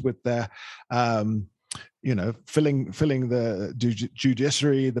institutions with their filling the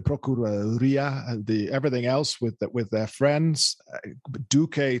judiciary, the procuraduría, the everything else with their friends.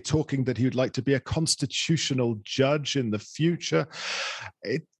 Duque talking that he would like to be a constitutional judge in the future.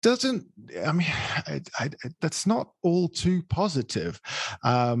 It doesn't. I mean, that's not all too positive.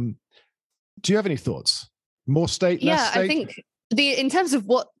 Do you have any thoughts? More state, less state? I think in terms of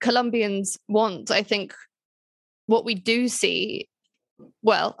what Colombians want, I think what we do see.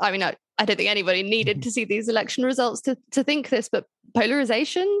 Well, I mean, I I don't think anybody needed to see these election results to think this, but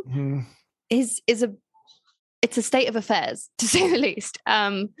polarization it's a state of affairs, to say the least.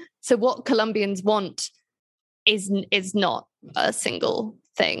 So what Colombians want is not a single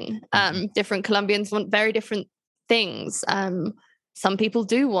thing. Different Colombians want very different things. Some people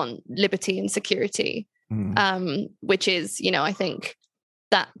do want liberty and security, which is, I think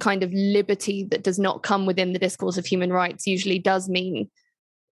that kind of liberty that does not come within the discourse of human rights usually does mean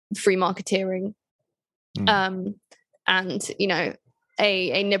free marketeering. And,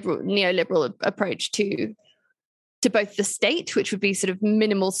 a neoliberal approach to both the state, which would be sort of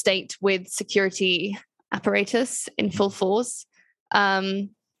minimal state with security apparatus in full force. In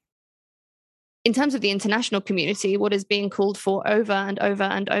terms of the international community, what is being called for over and over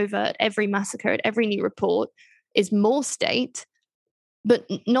and over at every massacre, at every new report, is more state, but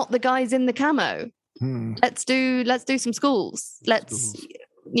not the guys in the camo. Let's do some schools. Let's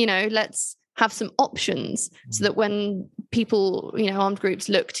have some options so that when people, armed groups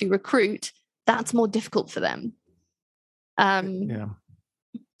look to recruit, that's more difficult for them. And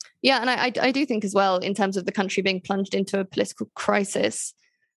I do think as well, in terms of the country being plunged into a political crisis,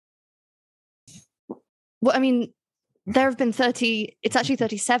 there have been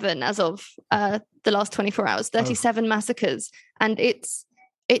 37 as of the last 24 hours, 37 massacres, and it's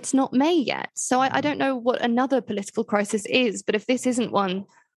not May yet. So I don't know what another political crisis is, but if this isn't one,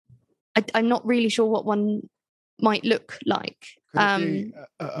 I'm not really sure what one might look like. Could it be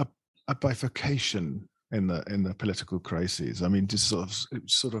a bifurcation in the political crises? I mean, just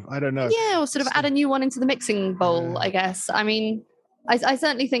sort of, I don't know. Yeah, or sort of add a new one into the mixing bowl, I guess. I mean, I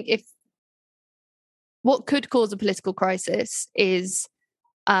certainly think if what could cause a political crisis is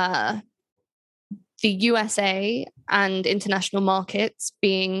the USA and international markets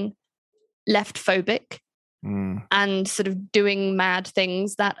being left phobic and sort of doing mad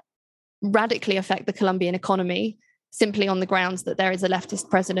things that radically affect the Colombian economy simply on the grounds that there is a leftist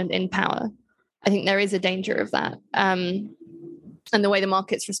president in power. I think there is a danger of that. And the way the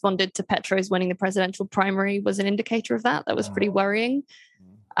markets responded to Petro's winning the presidential primary was an indicator of that. That was pretty worrying.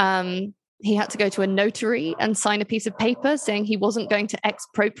 He had to go to a notary and sign a piece of paper saying he wasn't going to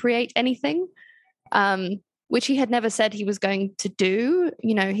expropriate anything, which he had never said he was going to do.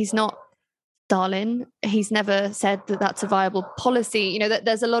 He's not Stalin. He's never said that that's a viable policy. That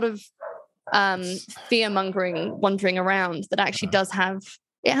there's a lot of fear-mongering wandering around that actually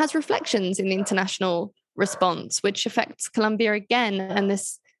has reflections in the international response, which affects Colombia again. And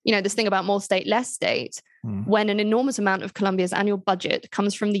this thing about more state, less state, when an enormous amount of Colombia's annual budget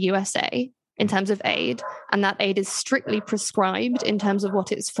comes from the USA in terms of aid, and that aid is strictly prescribed in terms of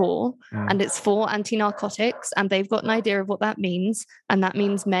what it's for, and it's for anti-narcotics, and they've got an idea of what that means, and that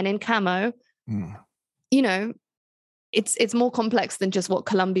means men in camo. It's more complex than just what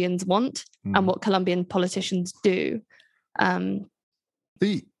Colombians want and what Colombian politicians do.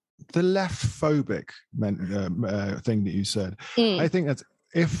 The left phobic thing that you said, I think that's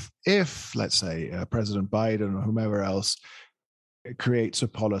if let's say President Biden or whomever else creates a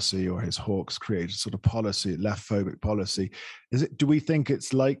policy, or his hawks create a sort of policy, left phobic policy, do we think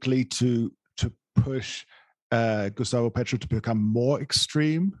it's likely to push Gustavo Petro to become more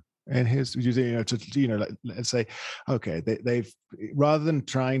extreme in his, let's say, okay, they've rather than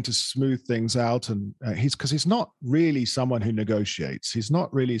trying to smooth things out, and he's not really someone who negotiates. He's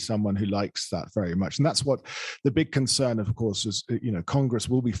not really someone who likes that very much, and that's what the big concern, of course, is. Congress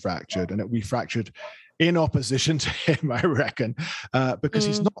will be fractured, and it will be fractured in opposition to him, I reckon, because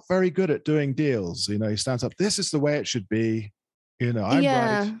he's not very good at doing deals. He stands up. This is the way it should be. I'm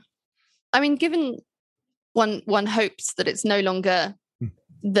right. I mean, given one hopes that it's no longer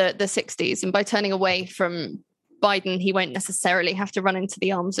the 60s, and by turning away from Biden, he won't necessarily have to run into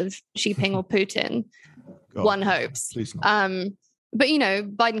the arms of Xi Jinping or Putin. God, one hopes. Please not. But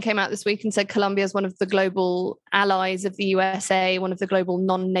Biden came out this week and said Colombia is one of the global allies of the USA, one of the global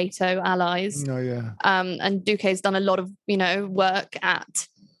non-NATO allies. Oh yeah. And Duque's done a lot of work at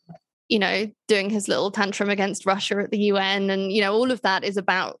doing his little tantrum against Russia at the UN, and all of that is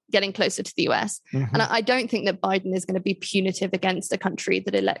about getting closer to the US. And I don't think that Biden is going to be punitive against a country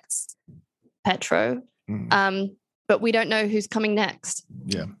that elects Petro. But we don't know who's coming next.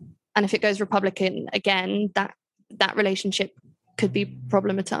 Yeah. And if it goes Republican again, that relationship could be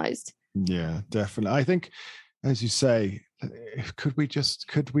problematized. Yeah, definitely. I think, as you say, could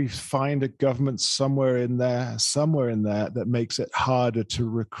we find a government somewhere in there that makes it harder to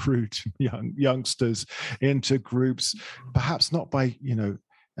recruit youngsters into groups, perhaps not by,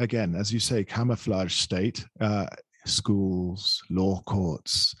 again, as you say, camouflage state, schools, law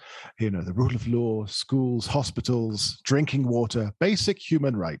courts, the rule of law, schools, hospitals, drinking water, basic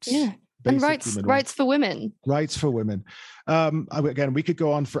human rights. Yeah. And basic rights for women. Rights for women. Again, we could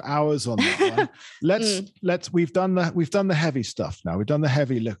go on for hours on that one. We've done the heavy stuff now. We've done the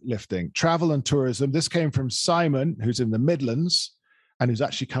heavy lifting. Travel and tourism. This came from Simon, who's in the Midlands and who's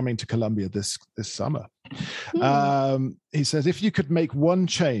actually coming to Colombia this summer. He says, if you could make one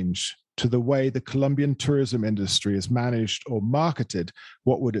change to the way the Colombian tourism industry is managed or marketed,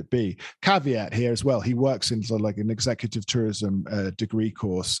 what would it be? Caveat here as well. He works in sort of like an executive tourism degree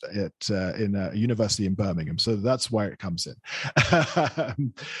course in a university in Birmingham. So that's why it comes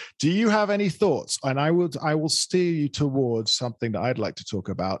in. Do you have any thoughts? And I will steer you towards something that I'd like to talk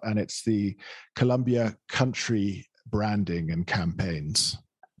about, and it's the Colombia country branding and campaigns.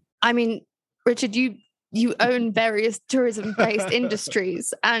 I mean, Richard, you own various tourism-based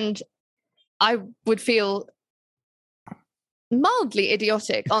industries, and I would feel mildly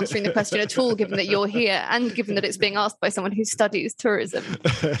idiotic answering the question at all, given that you're here and given that it's being asked by someone who studies tourism.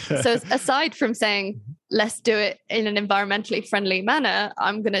 So aside from saying, let's do it in an environmentally friendly manner,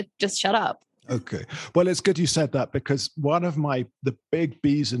 I'm going to just shut up. Okay. Well, it's good you said that, because one of the big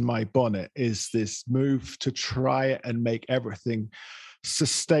bees in my bonnet is this move to try and make everything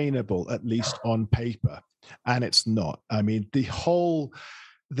sustainable, at least on paper. And it's not. I mean,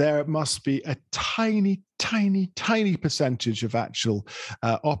 there must be a tiny, tiny, tiny percentage of actual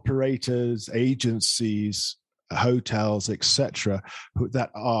operators, agencies, hotels, etc., that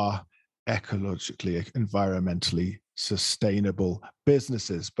are ecologically, environmentally sustainable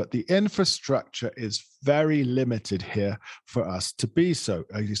businesses. But the infrastructure is very limited here for us to be so.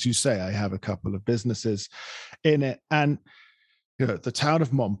 As you say, I have a couple of businesses in it. And the town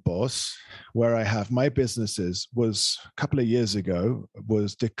of Mompos, where I have my businesses, was a couple of years ago,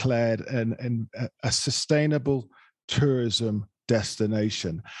 was declared a sustainable tourism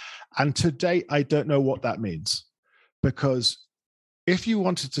destination. And to date, I don't know what that means, because if you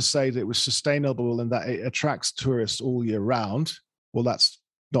wanted to say that it was sustainable and that it attracts tourists all year round, well, that's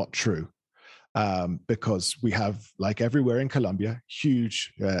not true. Because we have, like everywhere in Colombia,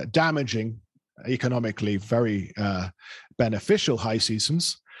 huge, damaging, economically very beneficial high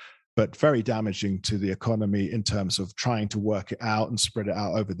seasons, but very damaging to the economy in terms of trying to work it out and spread it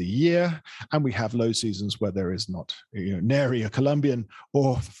out over the year. And we have low seasons where there is not nary a Colombian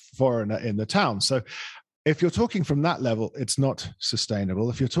or foreigner in the town. So if you're talking from that level, it's not sustainable.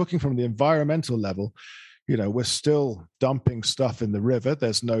 If you're talking from the environmental level, we're still dumping stuff in the river.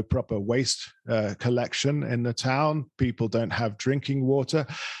 There's no proper waste collection in the town. People don't have drinking water.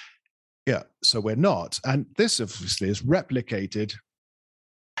 Yeah, so we're not. And this obviously is replicated,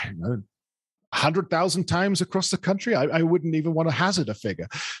 100,000 times across the country. I wouldn't even want to hazard a figure.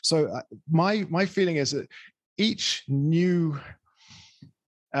 So my feeling is that each new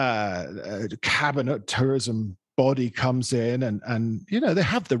cabinet tourism body comes in and they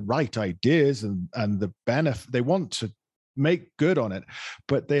have the right ideas and the benefit. They want to make good on it,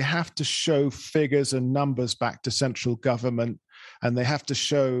 but they have to show figures and numbers back to central government, and they have to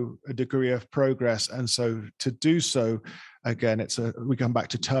show a degree of progress. And so to do so, again, we come back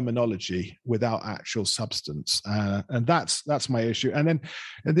to terminology without actual substance. And that's my issue. And then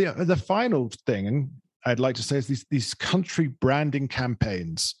the final thing I'd like to say is these country branding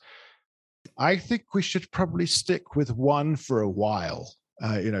campaigns. I think we should probably stick with one for a while.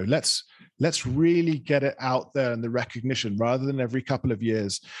 Let's really get it out there and the recognition rather than every couple of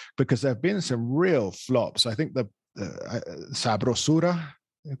years, because there have been some real flops. I think the Sabrosura,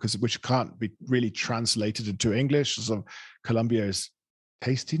 which can't be really translated into English. So Colombia is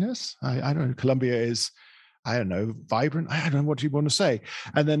tastiness. I don't know. Colombia is, I don't know, vibrant. I don't know what you want to say.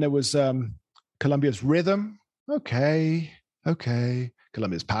 And then there was Colombia's rhythm. Okay.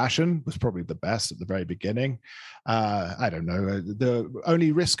 Colombia's passion was probably the best at the very beginning. I don't know. The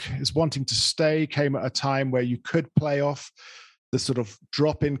only risk is wanting to stay came at a time where you could play off the sort of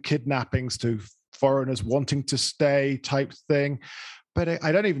drop-in kidnappings to foreigners wanting to stay type thing. But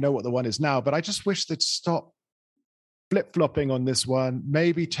I don't even know what the one is now. But I just wish they'd stop flip-flopping on this one.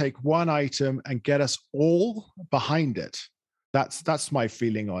 Maybe take one item and get us all behind it. That's my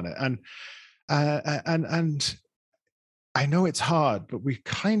feeling on it. And I know it's hard, but we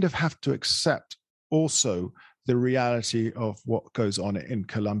kind of have to accept also the reality of what goes on in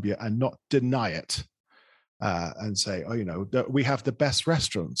Colombia and not deny it. And say, we have the best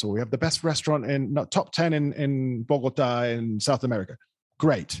restaurants, or we have the best restaurant in top 10 in Bogota in South America.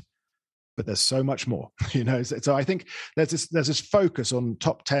 Great. But there's so much more, So I think there's this focus on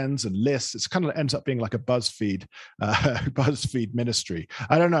top 10s and lists. It's kind of ends up being like a BuzzFeed ministry.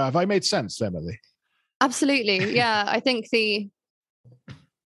 I don't know. Have I made sense, Emily? Absolutely. Yeah. I think the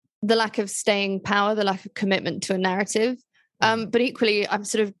lack of staying power, the lack of commitment to a narrative, But equally, I'm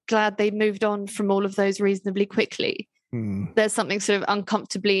sort of glad they moved on from all of those reasonably quickly. There's something sort of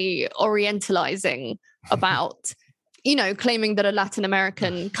uncomfortably orientalizing about, claiming that a Latin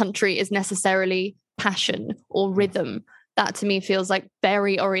American country is necessarily passion or rhythm. That to me feels like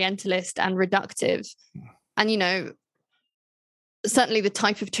very orientalist and reductive. And, certainly the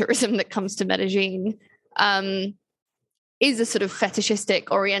type of tourism that comes to Medellin is a sort of fetishistic,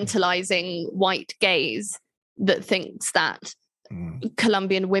 orientalizing white gaze that thinks that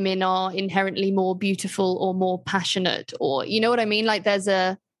Colombian women are inherently more beautiful or more passionate, or you know what I mean? Like there's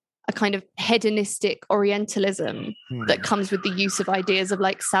a kind of hedonistic orientalism that comes with the use of ideas of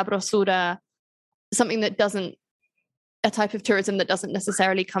like sabrosura, something that doesn't, a type of tourism that doesn't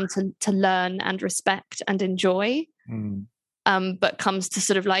necessarily come to learn and respect and enjoy, but comes to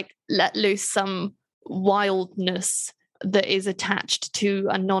sort of like let loose some wildness that is attached to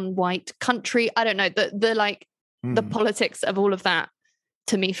a non-white country. I don't know, the politics of all of that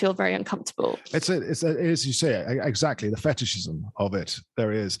to me feel very uncomfortable. It's as you say, exactly the fetishism of it.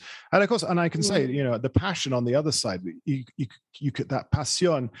 There is, and of course, and I can say, the passion on the other side. You could, that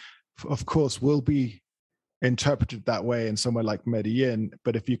pasión, of course, will be interpreted that way in somewhere like Medellin.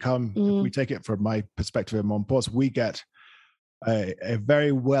 But if we take it from my perspective in Monpós, we get a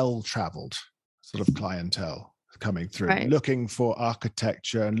very well-traveled sort of clientele coming through, looking for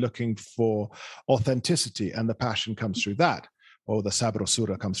architecture and looking for authenticity, and the passion comes through that, or the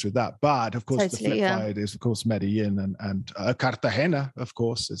sabrosura comes through that. But of course, the flip side is, of course, Medellin and Cartagena, of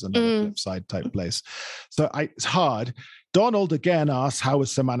course, is another flip side type place. So it's hard. Donald again asks, how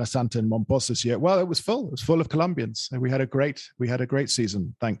was Semana Santa in Monpós this year? Well, it was full. It was full of Colombians. We had a great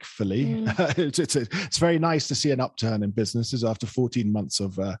season, thankfully. It's very nice to see an upturn in businesses after 14 months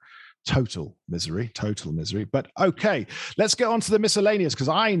of total misery. But okay, let's get on to the miscellaneous, because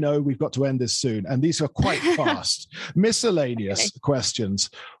I know we've got to end this soon, and these are quite fast. Miscellaneous questions.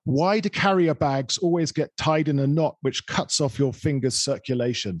 Why do carrier bags always get tied in a knot which cuts off your fingers'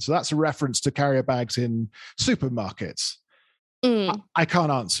 circulation? So that's a reference to carrier bags in supermarkets. I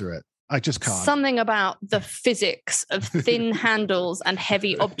can't answer it. I just can't. Something about the physics of thin handles and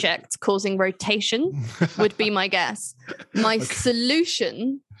heavy objects causing rotation would be my guess. My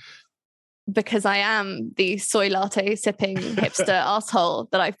solution, because I am the soy latte sipping hipster asshole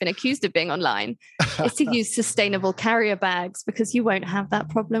that I've been accused of being online, is to use sustainable carrier bags, because you won't have that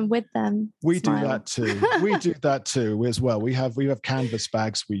problem with them. We do that too as well. We have canvas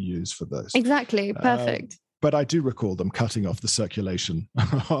bags we use for those. Exactly. Perfect. But I do recall them cutting off the circulation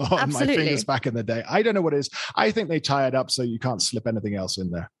on my fingers back in the day. I don't know what it is. I think they tie it up so you can't slip anything else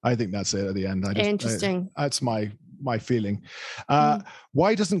in there. I think that's it at the end. Interesting. That's my feeling.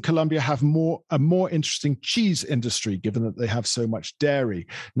 Why doesn't Colombia have a more interesting cheese industry, given that they have so much dairy?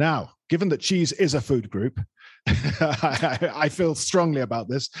 Now, given that cheese is a food group, I feel strongly about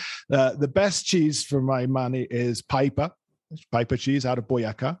this. The best cheese for my money is Paipa cheese out of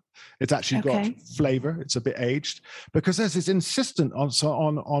Boyacá. It's actually got flavor. It's a bit aged, because there's this insistent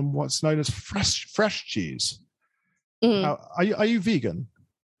on what's known as fresh cheese. Now, are you vegan?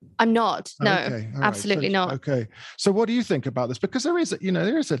 I'm not. No, okay, absolutely not. Okay. So what do you think about this? Because there is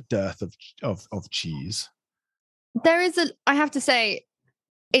a dearth of cheese. I have to say,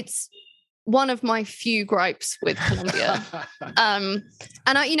 it's one of my few gripes with Colombia. And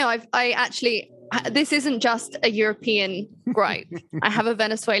I actually, this isn't just a European gripe. I have a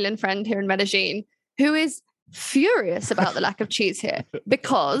Venezuelan friend here in Medellin who is furious about the lack of cheese here,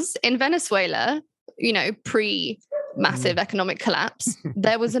 because in Venezuela, pre-massive economic collapse,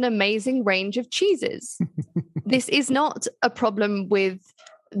 there was an amazing range of cheeses. This is not a problem with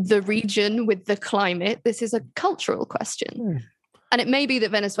the region, with the climate. This is a cultural question. And it may be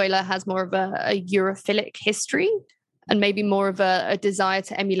that Venezuela has more of a Europhilic history, and maybe more of a desire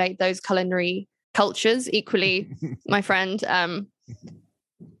to emulate those culinary cultures. Equally, my friend,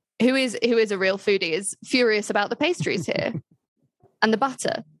 who is a real foodie, is furious about the pastries here and the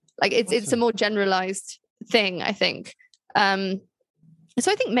butter. Like it's a more generalized thing, I think. So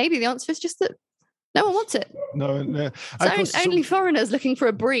I think maybe the answer is just that no one wants it. No. So only foreigners looking for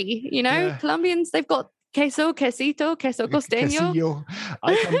a brie. Colombians, they've got queso, quesito, queso costeño.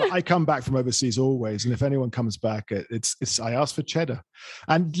 I come back from overseas always, and if anyone comes back, it's I ask for cheddar.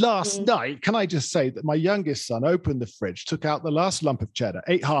 And last night, can I just say that my youngest son opened the fridge, took out the last lump of cheddar,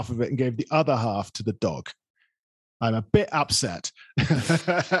 ate half of it, and gave the other half to the dog. I'm a bit upset. I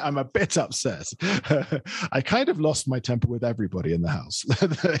kind of lost my temper with everybody in the house.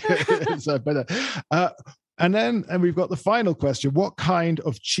 And we've got the final question. What kind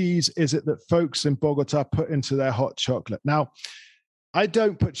of cheese is it that folks in Bogota put into their hot chocolate? Now, I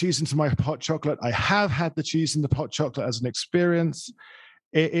don't put cheese into my hot chocolate. I have had the cheese in the hot chocolate as an experience.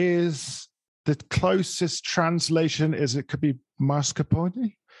 It is the closest translation is it could be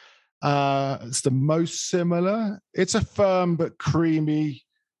mascarpone. It's the most similar. It's a firm but creamy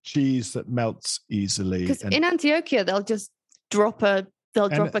cheese that melts easily. Because in Antioquia, they'll just drop a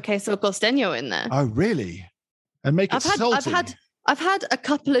queso costeño in there. Oh, really? And make it salty. I've had a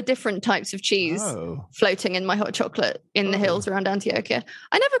couple of different types of cheese floating in my hot chocolate in the hills around Antioquia.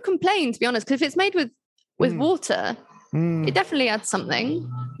 I never complain, to be honest, because if it's made with water, it definitely adds something.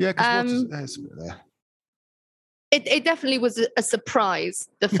 Yeah, because there's a bit there. It definitely was a surprise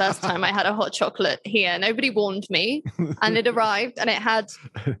the first time I had a hot chocolate here. Nobody warned me, and it arrived, and it had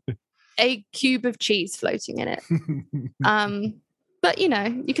a cube of cheese floating in it. But you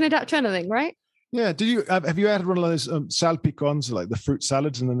can adapt to anything, right? Yeah. Did you have you had one of those salpicons, like the fruit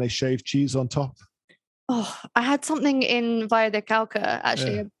salads, and then they shave cheese on top? Oh, I had something in Valle de Cauca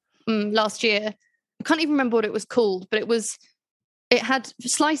actually last year. I can't even remember what it was called, but it had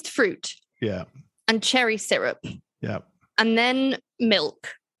sliced fruit. Yeah. And cherry syrup. Yeah. And then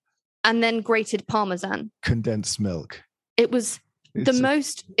milk. And then grated Parmesan. Condensed milk. It was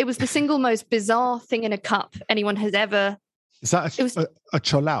the single most bizarre thing in a cup anyone has ever. Is that a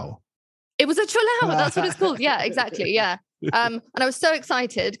cholao? It was a cholao. That's what it's called. Yeah, exactly. Yeah. And I was so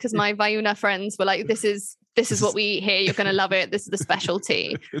excited because my Vayuna friends were like, this is what we eat here. You're going to love it. This is the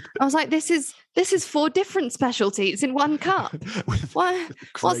specialty. I was like, this is 4 different specialties in one cup.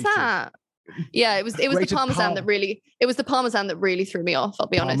 What's that? Yeah, it was the Parmesan that really threw me off. I'll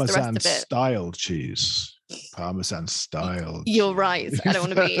be honest. The rest of it, styled cheese. Parmesan styled. You're right. I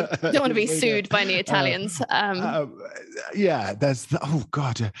don't want to be sued by any Italians. Yeah, there's. Oh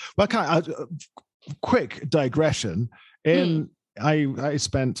God. Well, quick digression. I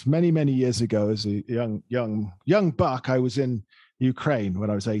spent many years ago as a young buck. I was in Ukraine when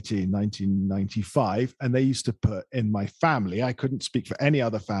I was 18, 1995, and they used to put in my family. I couldn't speak for any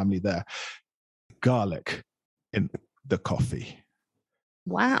other family there. Garlic in the coffee.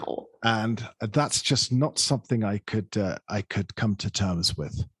 Wow. And that's just not something I could come to terms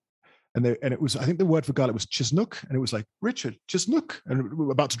with. And it was, I think the word for garlic was chisnook, and it was like, Richard, chisnook, and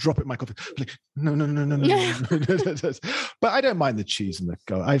we're about to drop it in my coffee. Like, no. But I don't mind the cheese and the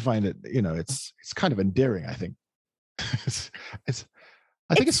garlic. I find it, it's kind of endearing, I think.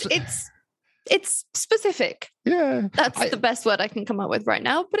 It's specific. Yeah. That's the best word I can come up with right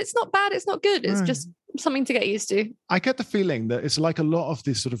now, but it's not bad. It's not good. It's just something to get used to. I get the feeling that it's like a lot of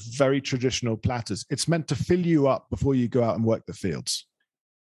these sort of very traditional platters. It's meant to fill you up before you go out and work the fields.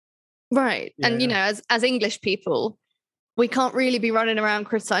 Right. Yeah. And, as English people, we can't really be running around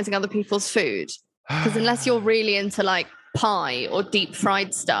criticizing other people's food because unless you're really into like pie or deep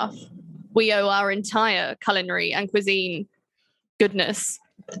fried stuff, we owe our entire culinary and cuisine goodness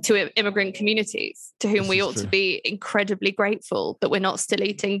to immigrant communities to whom we ought to be incredibly grateful that we're not still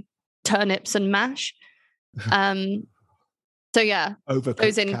eating turnips and mash. So yeah,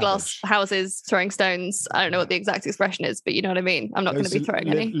 those in glass houses throwing stones. I don't know what the exact expression is, but you know what I mean. I'm not going to be throwing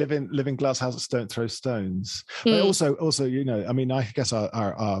any. Live in glass houses, don't throw stones. But also, I guess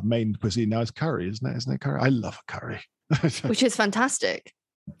our main cuisine now is curry, isn't it? Curry. I love a curry, which is fantastic.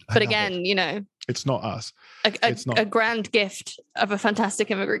 But again, it's not us. It's not a grand gift of a fantastic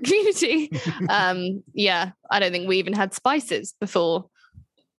immigrant community. Yeah, I don't think we even had spices before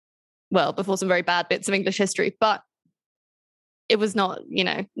some very bad bits of English history, but it was not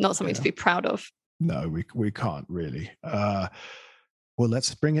something to be proud of. No, we can't really. Well,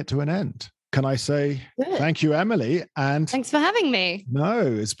 let's bring it to an end. Can I say thank you, Emily? And thanks for having me. No,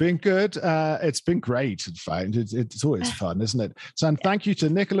 it's been good. It's been great. In fact, it's always fun, isn't it? So, and thank you to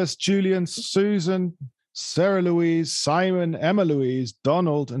Nicholas, Julian, Susan, Sarah Louise, Simon, Emma Louise,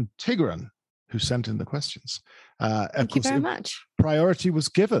 Donald, and Tigran, who sent in the questions. Thank you very much. Priority was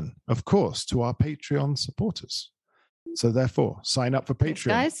given, of course, to our Patreon supporters. So therefore, sign up for Patreon. Thanks,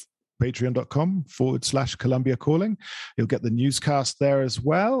 guys. Patreon.com/Columbia Calling. You'll get the newscast there as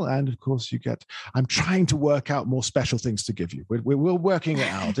well. And of course, I'm trying to work out more special things to give you. We're working it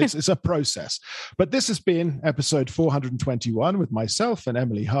out. It's a process. But this has been episode 421 with myself and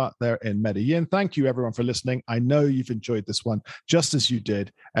Emily Hart there in Medellin. Thank you, everyone, for listening. I know you've enjoyed this one just as you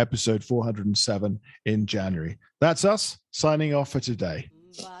did episode 407 in January. That's us signing off for today.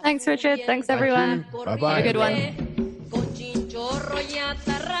 Thanks, Richard. Thanks, everyone. Bye-bye. Have a good one.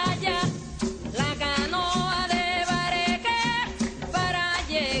 La canoa de Bareque para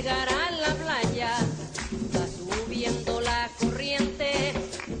llegar a la playa. Va subiendo la corriente,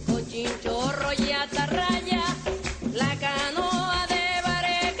 Cochinchorro y Atarraya. La canoa de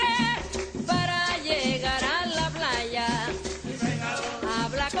Bareque para llegar a la playa.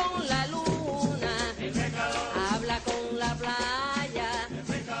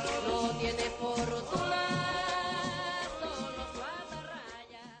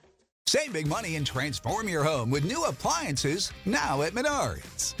 Save big money and transform your home with new appliances now at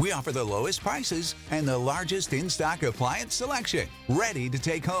Menards. We offer the lowest prices and the largest in-stock appliance selection, ready to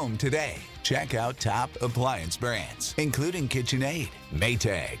take home today. Check out top appliance brands, including KitchenAid,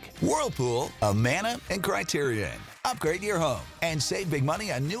 Maytag, Whirlpool, Amana, and Criterion. Upgrade your home and save big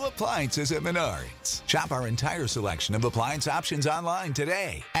money on new appliances at Menards. Shop our entire selection of appliance options online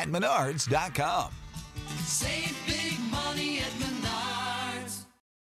today at menards.com. Save